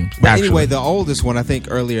the name. But anyway, the oldest one, I think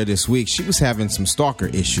earlier this week, she was having some stalker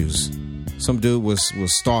issues. Some dude was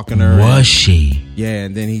stalking her. Was she? Yeah,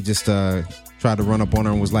 and then he just tried to run up on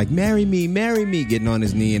her and was like, marry me, getting on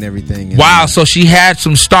his knee and everything. And wow, so she had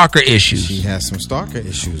some stalker issues. She has some stalker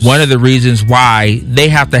issues. One of the reasons why they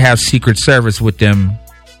have to have Secret Service with them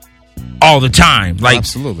all the time. Like,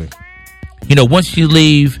 absolutely. You know, once you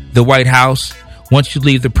leave the White House, once you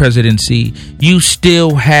leave the presidency, you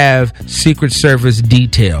still have Secret Service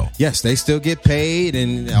detail. Yes, they still get paid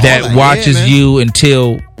and all that watches you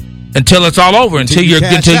until it's all over, until you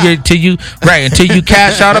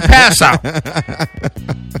cash out or pass out.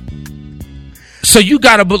 So you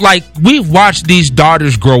gotta, like, we've watched these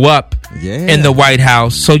daughters grow up in the White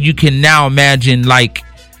House, so you can now imagine, like,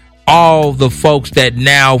 all the folks that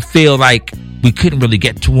now feel like we couldn't really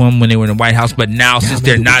get to them when they were in the White House, but now since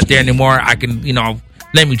they're not there anymore, I can,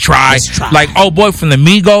 let me try. Like, old boy from the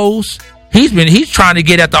Migos, he's trying to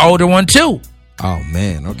get at the older one too. Oh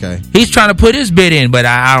man, okay. He's trying to put his bid in, but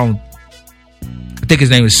I think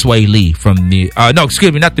his name is Sway Lee from the not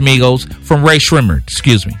the Migos, from Ray Shrimmer.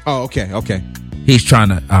 Excuse me. Oh, okay. He's trying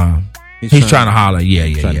to holler.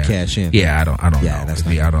 Yeah. Trying to cash in. Yeah, I don't know. That's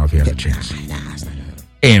I don't know if he has a chance.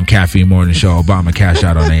 AM Caffeine Morning Show. Obama cash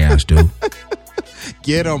out on their ass, dude.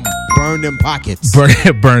 Get them. Burn them pockets.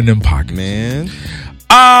 Burn them pockets, man.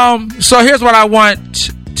 So here's what I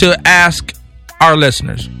want to ask our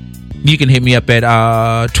listeners. You can hit me up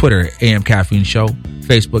at Twitter, AM Caffeine Show,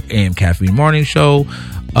 Facebook, AM Caffeine Morning Show.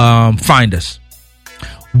 Find us.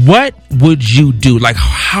 What would you do? Like,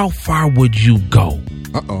 how far would you go?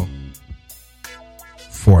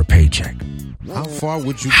 For a paycheck? How far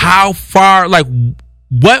would you go? How far? Like,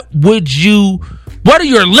 what are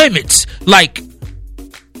your limits? Like,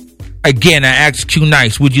 again, I asked Q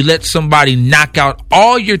Nice, would you let somebody knock out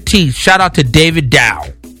all your teeth? Shout out to David Dow,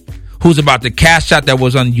 who's about to cash out that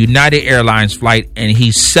was on United Airlines flight, and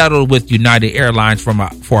he settled with United Airlines for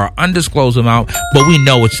an undisclosed amount, but we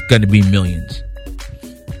know it's going to be millions.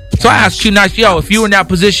 So I asked you, Nice, if you were in that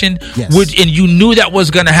position, and you knew that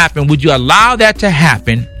was going to happen, would you allow that to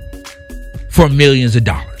happen for millions of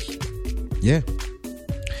dollars? Yeah.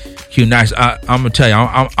 Q Nice, I'm going to tell you,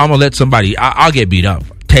 I'm going to let somebody, I'll get beat up,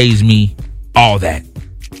 tase me, all that.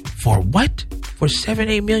 For what? For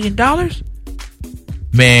 $7-8 million?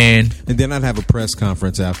 Man. And then I'd have a press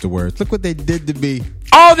conference afterwards. Look what they did to me.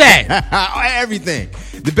 All that. Everything.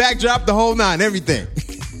 The backdrop, the whole nine, everything.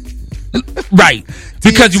 Right.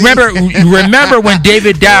 Because you remember when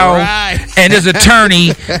David Dow and his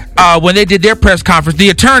attorney, when they did their press conference, the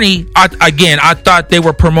attorney, I thought they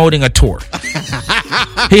were promoting a tour.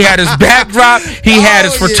 He had his backdrop. He had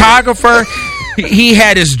his photographer. He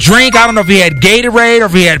had his drink. I don't know if he had Gatorade or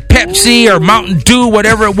if he had Pepsi or Mountain Dew,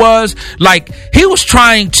 whatever it was. Like, he was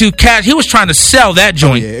trying to sell that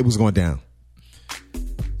joint. Yeah, it was going down.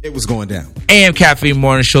 It was going down. AM Caffeine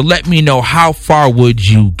Morning Show. Let me know, how far would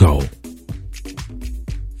you go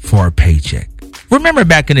for a paycheck? Remember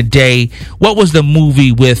back in the day, what was the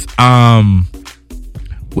movie with was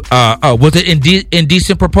it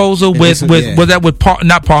Indecent Proposal was that with Paul?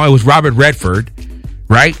 Not Paul, it was Robert Redford,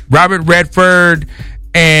 right? Robert Redford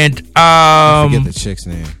and I forget the chick's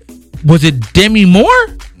name. Was it Demi Moore?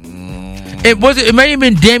 It may have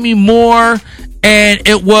been Demi Moore, and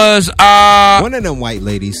it was one of them white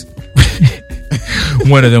ladies.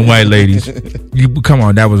 One of them white ladies. Come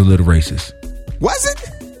on, that was a little racist. Was it?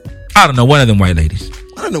 I don't know. One of them white ladies.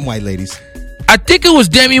 One of them white ladies. I think it was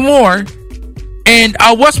Demi Moore. And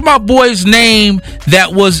what's my boy's name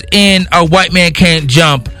that was in A White Man Can't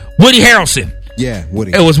Jump? Woody Harrelson. Yeah,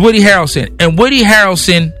 Woody. It was Woody Harrelson. And Woody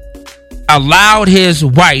Harrelson allowed his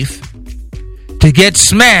wife to get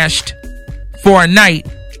smashed for a night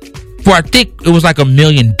for, I think it was like $1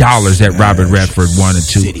 million that Robert Redford wanted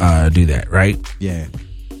to do that, right? Yeah.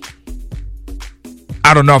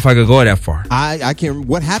 I don't know if I could go that far. I can't.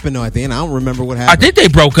 What happened though at the end? I don't remember what happened. I think they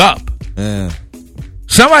broke up.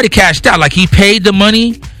 Somebody cashed out. Like, he paid the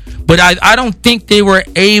money, but I don't think they were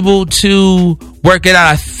able to work it out.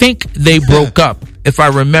 I think they broke up, if I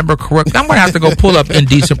remember correctly. I'm going to have to go pull up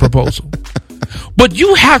Indecent Proposal. But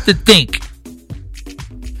you have to think,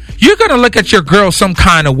 you're going to look at your girl some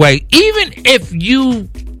kind of way, even if you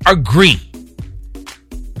agree.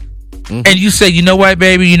 And you say, you know what,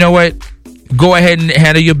 baby, you know what? Go ahead and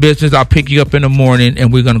handle your business. I'll pick you up in the morning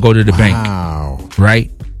and we're going to go to the bank.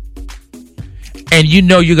 Right? And you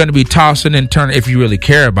know you're going to be tossing and turning. If you really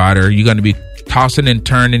care about her, you're going to be tossing and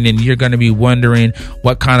turning, and you're going to be wondering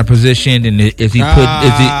what kind of position, and is he putting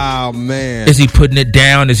it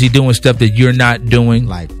down? Is he doing stuff that you're not doing?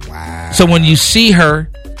 Like, wow. So when you see her,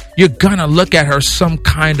 you're going to look at her some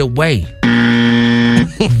kind of way.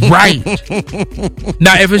 Right.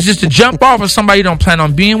 Now, if it's just a jump off of somebody you don't plan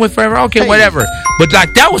on being with forever, okay, whatever. But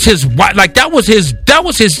like, that was his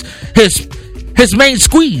his main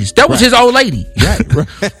squeeze. That was his old lady. Right.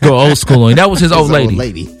 Go old school. That was his old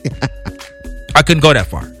lady. I couldn't go that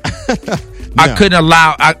far. No. I couldn't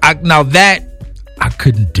allow. Now that I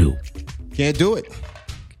couldn't do. Can't do it.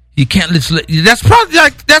 You can't. That's probably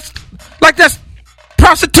that's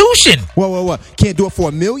prostitution. Whoa. Can't do it for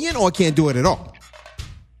 $1 million, or can't do it at all.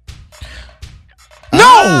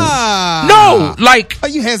 No. Like, oh,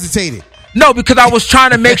 you hesitated. No, because I was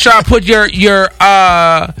trying to make sure I put your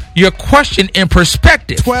question in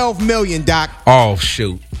perspective. $12 million, Doc. Oh,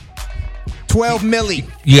 shoot. $12 million.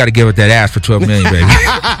 You got to give it that ass for $12 million, baby.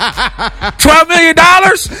 $12 million?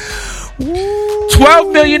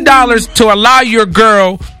 $12 million to allow your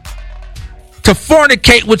girl to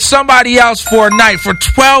fornicate with somebody else for a night for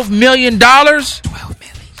 $12 million? $12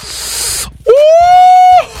 million. Ooh,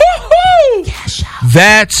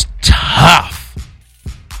 that's tough.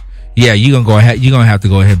 Yeah, you're gonna have to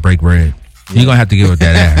go ahead and break bread. You're gonna have to give up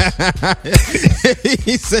that ass.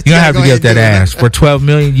 You're gonna have to give up that ass for $12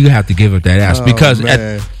 million. You have to give up that ass because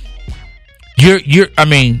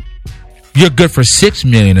you're good for $6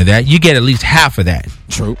 million of that. You get at least half of that.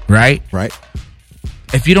 True. Right.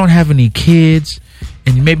 If you don't have any kids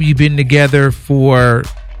and maybe you've been together for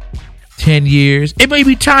 10 years, it may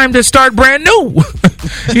be time to start brand new.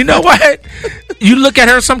 You know what? You look at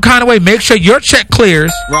her some kind of way. Make sure your check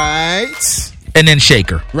clears. Right. And then shake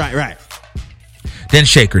her. Right. Then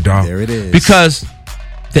shake her, dog. There it is. Because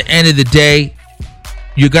at the end of the day,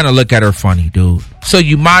 you're going to look at her funny, dude. So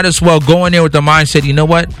you might as well go in there with the mindset, you know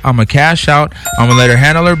what? I'm going to cash out. I'm going to let her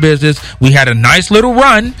handle her business. We had a nice little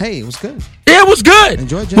run. Hey, it was good. It was good.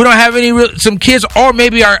 Enjoy, we don't have some kids, or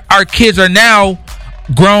maybe our kids are now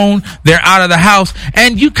grown. They're out of the house.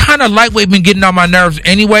 And you kind of lightweight been getting on my nerves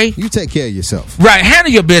anyway. You take care of yourself. Right.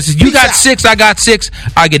 Handle your business. You got 6. I got 6.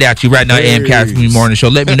 I'll get at you right now. AM Caffeine Morning Show.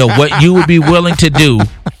 Let me know what you would be willing to do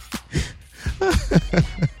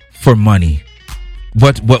for money.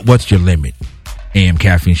 What's your limit? AM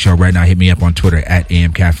Caffeine Show right now. Hit me up on Twitter at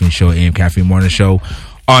AM Caffeine Show, AM Caffeine Morning Show.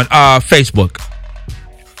 On Facebook,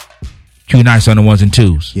 Q Nice on the ones and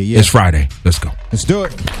twos. Yeah. It's Friday. Let's go. Let's do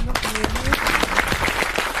it.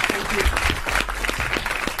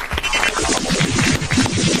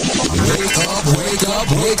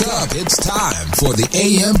 Wake up. It's time for the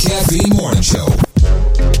AM Caffeine Morning Show.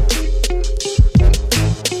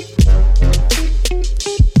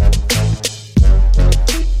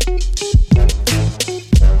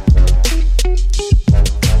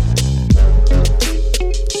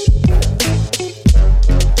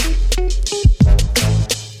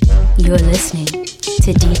 You're listening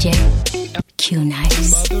to DJ Q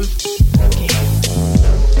Nice.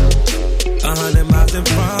 100 miles in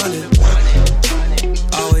front of it.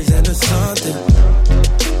 Always into something.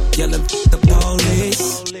 Yelling the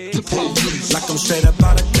police. Like I'm straight up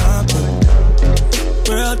out of Compton.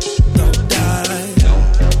 Real don't die.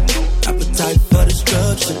 Appetite for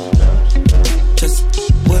destruction. Just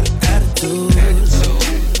with attitude.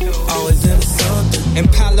 Always into something.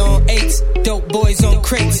 Impala on 8s, dope boys on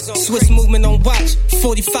crates, Swiss movement on watch,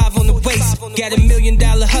 45 on the waist. Got $1 million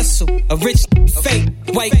hustle, a rich fake,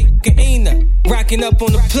 white Gaina, rocking up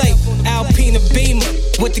on the plate, Alpina Beamer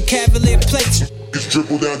with the Cavalier plates. It's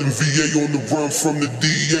dribbled out in VA on the run from the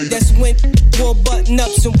DA. That's when wore button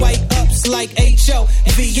ups and white ups like HO,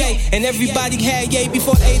 VA, and everybody had yay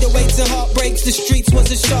before 808s and heartbreaks. The streets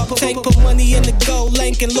was a sharp tank, put money in the gold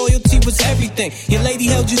link, and loyalty was everything. Your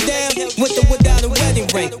lady held you down with or without a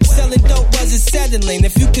wedding ring. Selling dope wasn't settling.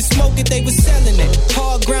 If you could smoke it, they was selling it.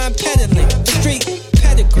 Hard grind peddling, street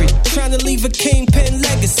pedigree, trying to leave a kingpin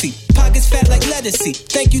legacy. Pockets fat like lettucey.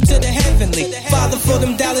 Thank you to the heavenly Father for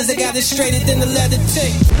them dollars. I got it straighter than the letter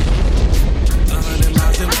T. 100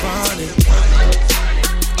 miles in front of it.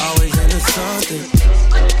 Always into something.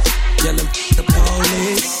 Yelling the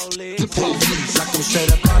police. Like I'm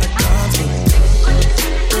straight up out of Compton.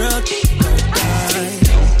 Real don't die.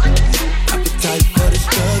 Appetite for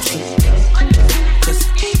destruction. Just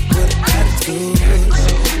with attitude.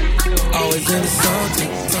 Always into something.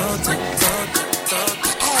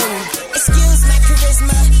 Excuse my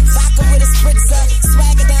charisma, vodka with a spritzer,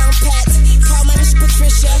 swagger down pat, call my niche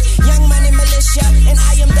Patricia, young money militia, and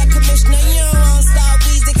I am that commissioner. You don't want Star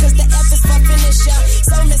Weezy, cause the F is for finisher.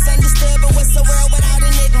 So misunderstood, but what's the world without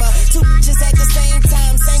enigma? Two bitches at the same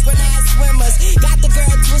time, synchronized swimmers.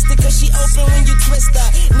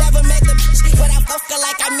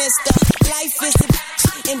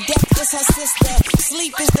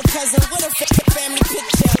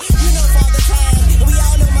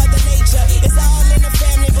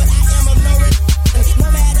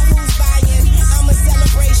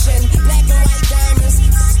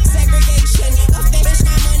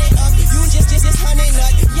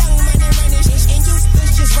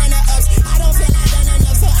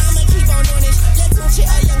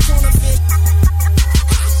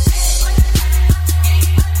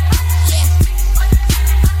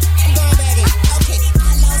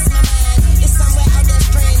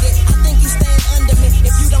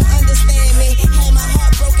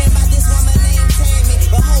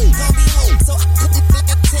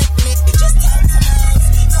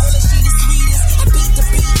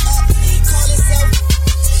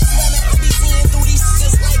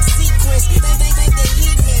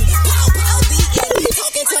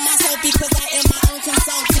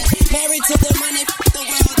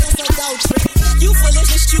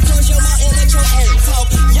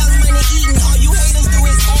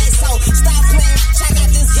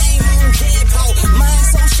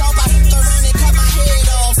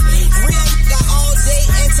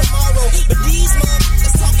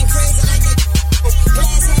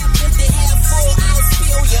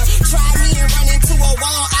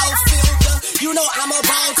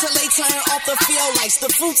 the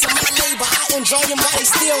fruits of my labor. I enjoy them while they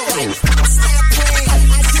still ripe. Stop playing,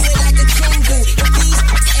 I do it like a king do. If these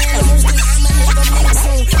animals, then I'ma make them move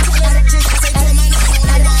soon. Tell them to just say put my name on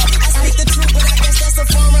the wall. I speak the truth, but I guess that's a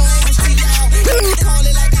foreign language to y'all. Call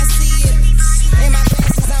it like I see it, and my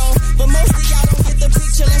glasses on. But most of y'all don't get the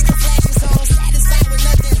picture unless the flash is on. Satisfied with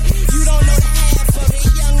nothing, you don't know the half of it.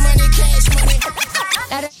 Young money, cash money.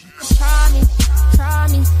 Try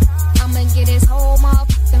me, I'ma get his whole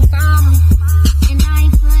motherfucking family. And I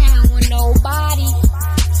ain't playing with nobody.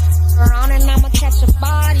 Around and I'ma catch a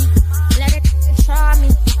body. Let it try me,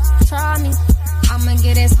 I'ma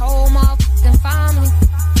get his whole motherfucking family.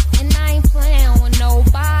 And I ain't playing with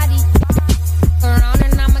nobody. Around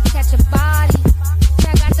and I'ma catch a body.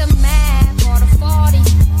 I got the math or the 40.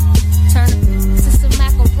 Turn it to some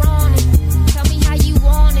macaroni. Tell me how you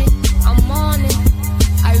want it, I'm on it.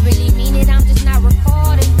 I really mean it, I'm just not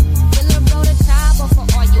recording. Fill up, blow the chopper for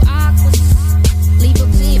all you aquas. Leave a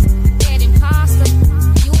clip, dead imposter.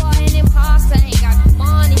 You are an imposter, ain't got the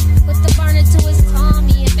money. Put the burner to his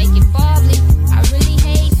tummy and make it bubbly. I really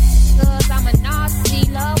hate cause I'm a Nazi.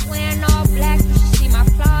 Love wearing all black, you should see my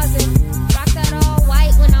closet. Rock that all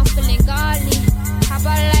white when I'm feeling godly. How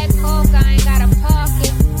about like coke, I ain't got a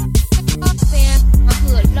pocket. My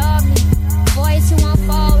hood love me. Boys who want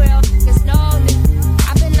fall real niggas know me.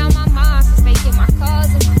 I've been on my mind since they killed my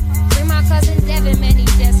cousin. Bring my cousin Devin, man, he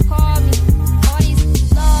just called me. All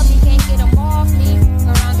these love me, can't get him off me.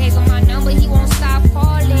 Around gave him my number, he won't stop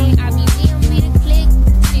calling. I be beating me to click,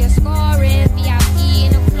 see a scoring. VIP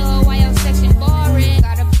in the club, while your section boring.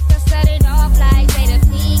 Gotta set it off like Jada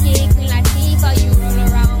Pinkett. Clean like FIFA, you roll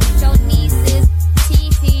around with your nieces.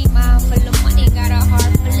 TT, mind full of money, got a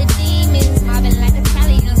heart full of demons. Mobbing like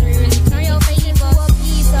Italians, we really turn your face into a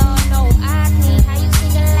pizza. No acne, how you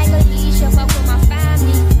singing like Alicia? Fuck with my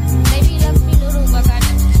family. Maybe look me little, but got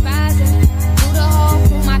them spazzing. Do the whole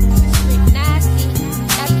crew, my street nasty.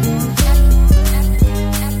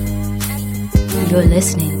 You're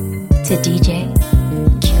listening to DJ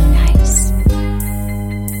Q Nice.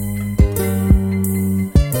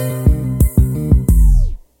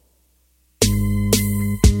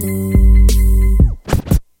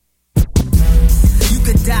 You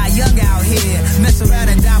could die young out here. Mess around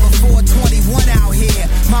and die before 21 out here.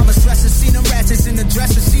 Mama stressing, seen them ratchets in the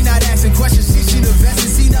dresser. She not asking questions, she the vested.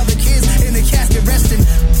 Seen other kids in the casket resting.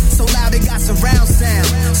 So loud it got surround sound.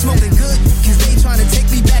 Smoking good, cause they trying to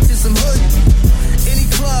take me back to some hood. Any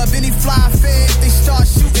club, any fly fair, if they start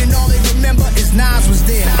shooting, all they remember is Nas was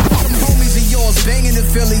there. Some homies of yours banging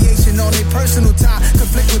affiliation on their personal time.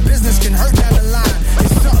 Conflict with business can hurt down the line.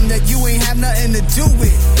 It's something that you ain't have nothing to do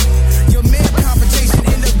with. Your man confrontation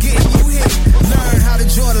end up getting you hit. Learn how to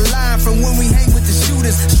draw the line from when we hang with the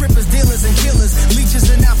shooters, strippers, dealers, and killers, leeches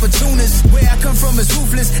and opportunists. Where I come from is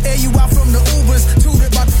ruthless. Air you out from the Ubers,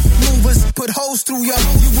 tutored by movers, put holes through yo.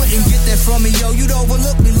 You wouldn't get that from me, yo. You'd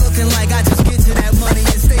overlook me looking like I just get to that money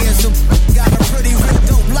and stay in some. Got a pretty real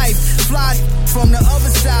dope life. Fly from the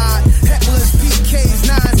other side. Hecklers, PKs,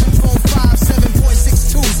 9s, and 4.5,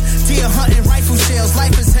 7.62s. Deer hunting, rifle shells.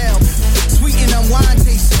 Life is hell. Sweet and unwind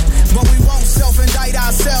tasting. But we won't self-indict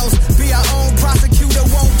ourselves. Be our own prosecutor,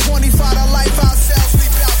 won't 25 to life ourselves. We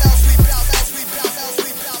bout, else we bout, else we bout, else we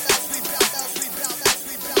bout, else we bout, else we bout, else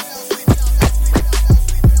we bout, else we bout, else we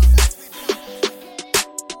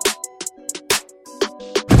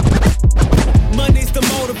bout. Money's the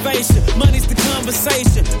motivation, money's the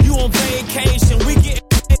conversation. You on vacation, we get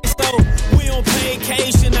paid, so we on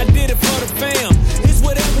vacation. I did it for the fam. It's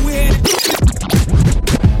whatever we had to do.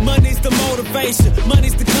 Money's the motivation,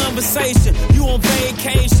 money's the conversation. You on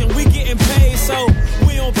vacation, we getting paid, so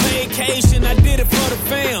we on vacation. I did it for the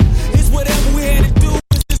fam. It's whatever we had to do.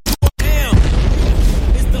 It's just who I am.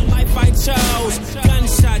 It's the life I chose.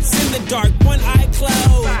 Gunshots in the dark, one eye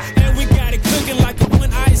closed, and we got it cooking like a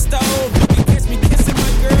one-eye stove. You can catch me kissing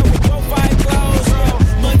my girl with both eyes closed.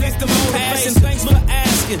 Monday's the motivation. Thanks for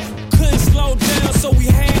asking. Couldn't slow down, so we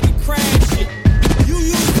had to crash it. You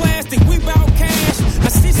use plastic, we bout cash. I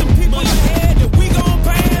see some people ahead that we gon'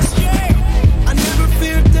 pass, yeah. I never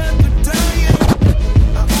fear death or dying.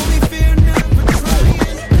 I only fear never trying.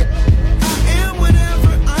 I am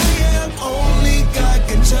whatever I am. Only God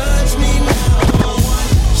can judge me now. One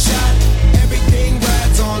shot, everything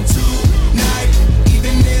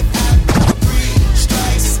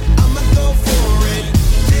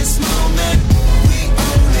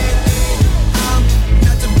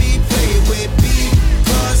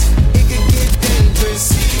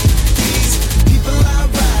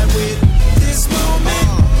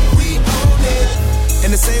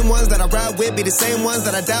with be the same ones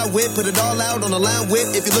that I died with. Put it all out on the line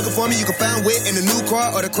with. If you're looking for me, you can find wit in a new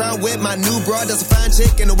car or the crown with. My new broad does a fine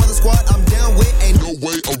chick in the weather squad. I'm down with. Ain't no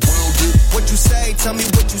way around it. What you say? Tell me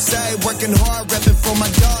what you say. Working hard, repping for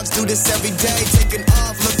my dogs. Do this every day. Taking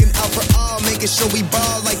off, looking out for all. Making sure we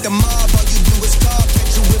ball like the mob. All you do is call.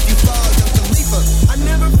 Catch you if you fall. Young Khalifa. I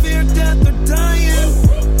never fear death or dying.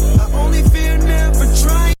 I only fear never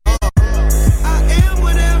trying. I am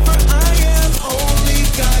whatever I am. Only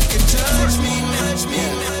God can touch me, touch me,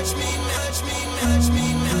 touch me, touch me, touch me,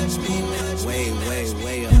 touch me, touch me.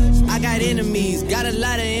 Way up. I got enemies, got a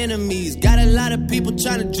lot of enemies, got a lot of people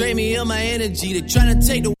trying to drain me of my energy. They trying to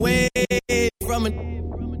take away from it.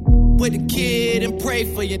 With the kid and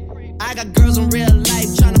pray for you. I got girls in real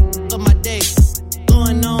life trying to up my day.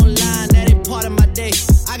 Going online, that ain't part of my day.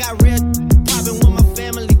 I got real popping with my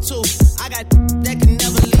family too. I got that can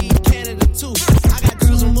never leave Canada too. I got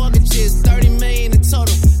girls and mortgages, 30 million in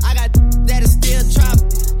total. I got that is still trying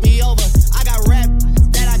me over. I got rap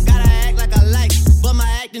that I gotta act like I like, but my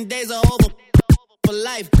acting days are over for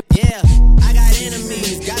life. Yeah, I got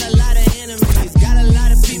enemies, got a lot of enemies, got a lot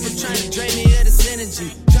of people trying to drain me of this energy,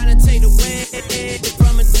 trying to take away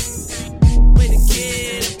from it. With the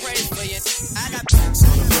kid and pray for you. I got packs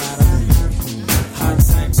on the bottom, hot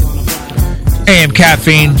tanks on the bottom. AM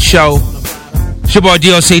Caffeine Show. It's your boy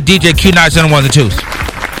DOC, DJ Q Nice on the ones and twos.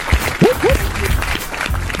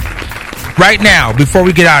 Right now, before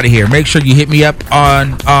we get out of here, make sure you hit me up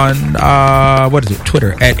on what is it,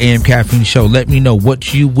 Twitter at AM Caffeine Show. Let me know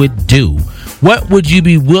what you would do. What would you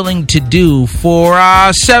be willing to do for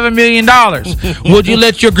 $7 million? Would you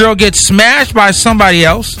let your girl get smashed by somebody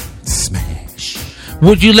else? Smash.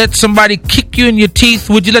 Would you let somebody kick you in your teeth?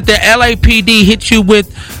 Would you let the LAPD hit you with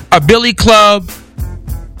a billy club,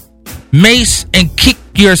 mace, and kick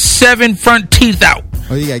your 7 front teeth out?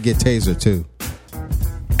 Oh, you gotta get taser too.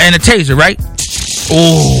 And a taser, right?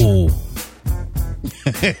 Oh.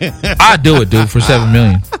 I'd do it, dude, for $7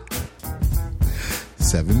 million.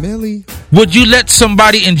 7 milli. Would you let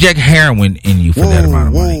somebody inject heroin in you for that amount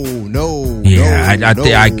of money? No. Yeah, no, no.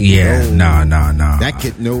 That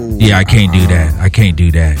kid, no. Yeah, I can't do that. I can't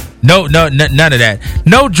do that. No, none of that.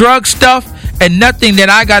 No drug stuff and nothing that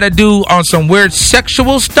I got to do on some weird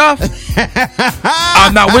sexual stuff.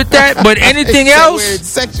 I'm not with that. But anything else, weird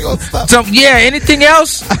sexual stuff. Anything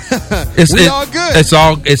else, all good.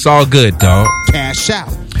 It's all good, dog. Cash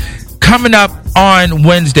out. Coming up on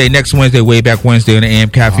Wednesday, next Wednesday, way back Wednesday on the AM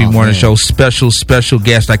Caffeine Morning Show, special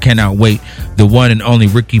guest. I cannot wait. The one and only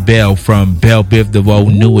Ricky Bell from Bell Biv DeVoe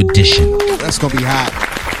New Edition. That's going to be hot.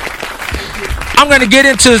 I'm going to get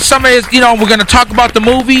into some of this, we're going to talk about the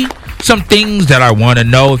movie, some things that I want to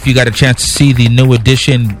know. If you got a chance to see the New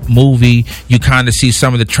Edition movie, you kind of see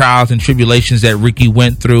some of the trials and tribulations that Ricky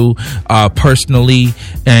went through personally.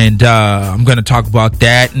 And I'm going to talk about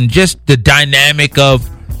that and just the dynamic of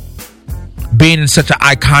being in such an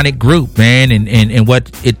iconic group, man, and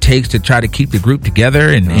what it takes to try to keep the group together.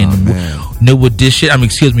 And New Edition,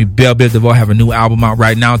 Bell Biv DeVoe have a new album out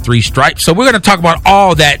right now, 3 Stripes. So we're going to talk about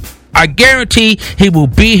all that. I guarantee he will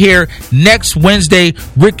be here next Wednesday.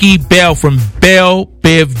 Ricky Bell from Bell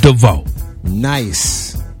Biv DeVoe.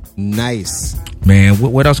 Nice. Man,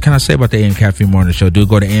 what else can I say about the AM Caffeine Morning Show? Dude,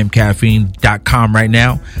 go to amcaffeine.com right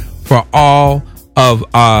now for all of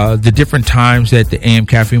the different times that the AM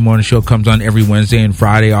Caffeine Morning Show comes on every Wednesday and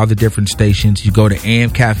Friday, all the different stations. You go to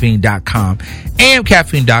amcaffeine.com.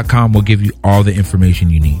 amcaffeine.com will give you all the information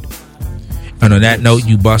you need. And on that note,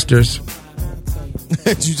 you busters.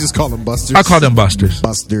 Did you just call them busters? I call them busters.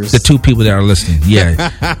 Busters. The 2 people that are listening.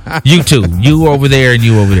 Yeah. You two. You over there and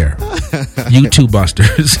you over there. You 2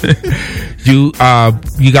 busters. You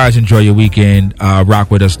guys enjoy your weekend. Rock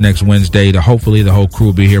with us next Wednesday. Hopefully the whole crew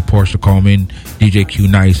will be here. Portia Coleman, DJ Q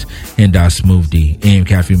Nice, and Smooth D. AM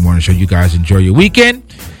Caffeine Morning Show. You guys enjoy your weekend.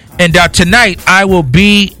 And tonight I will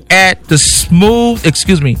be at the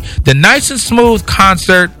Nice and Smooth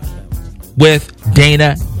concert with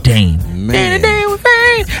Dana Dane. Dana Dane with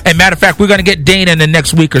Fame. And matter of fact, we're going to get Dana in the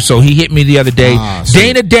next week or so. He hit me the other day.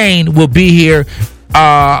 Dana Dane will be here.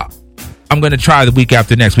 I'm going to try the week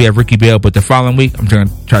after next. We have Ricky Bell, but the following week, I'm going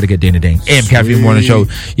to try to get Dana Dane. AM Caffeine Morning Show.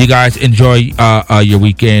 You guys enjoy your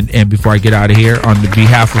weekend. And before I get out of here, on the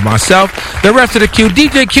behalf of myself, the rest of the Q,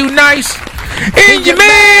 DJ Q Nice, and your man.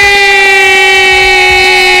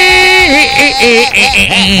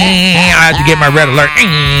 I have to get my red alert.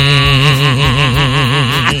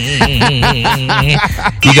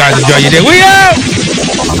 You guys enjoy your day. We out!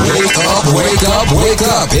 Wake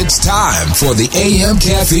up. It's time for the AM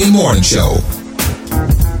Caffeine Morning Show.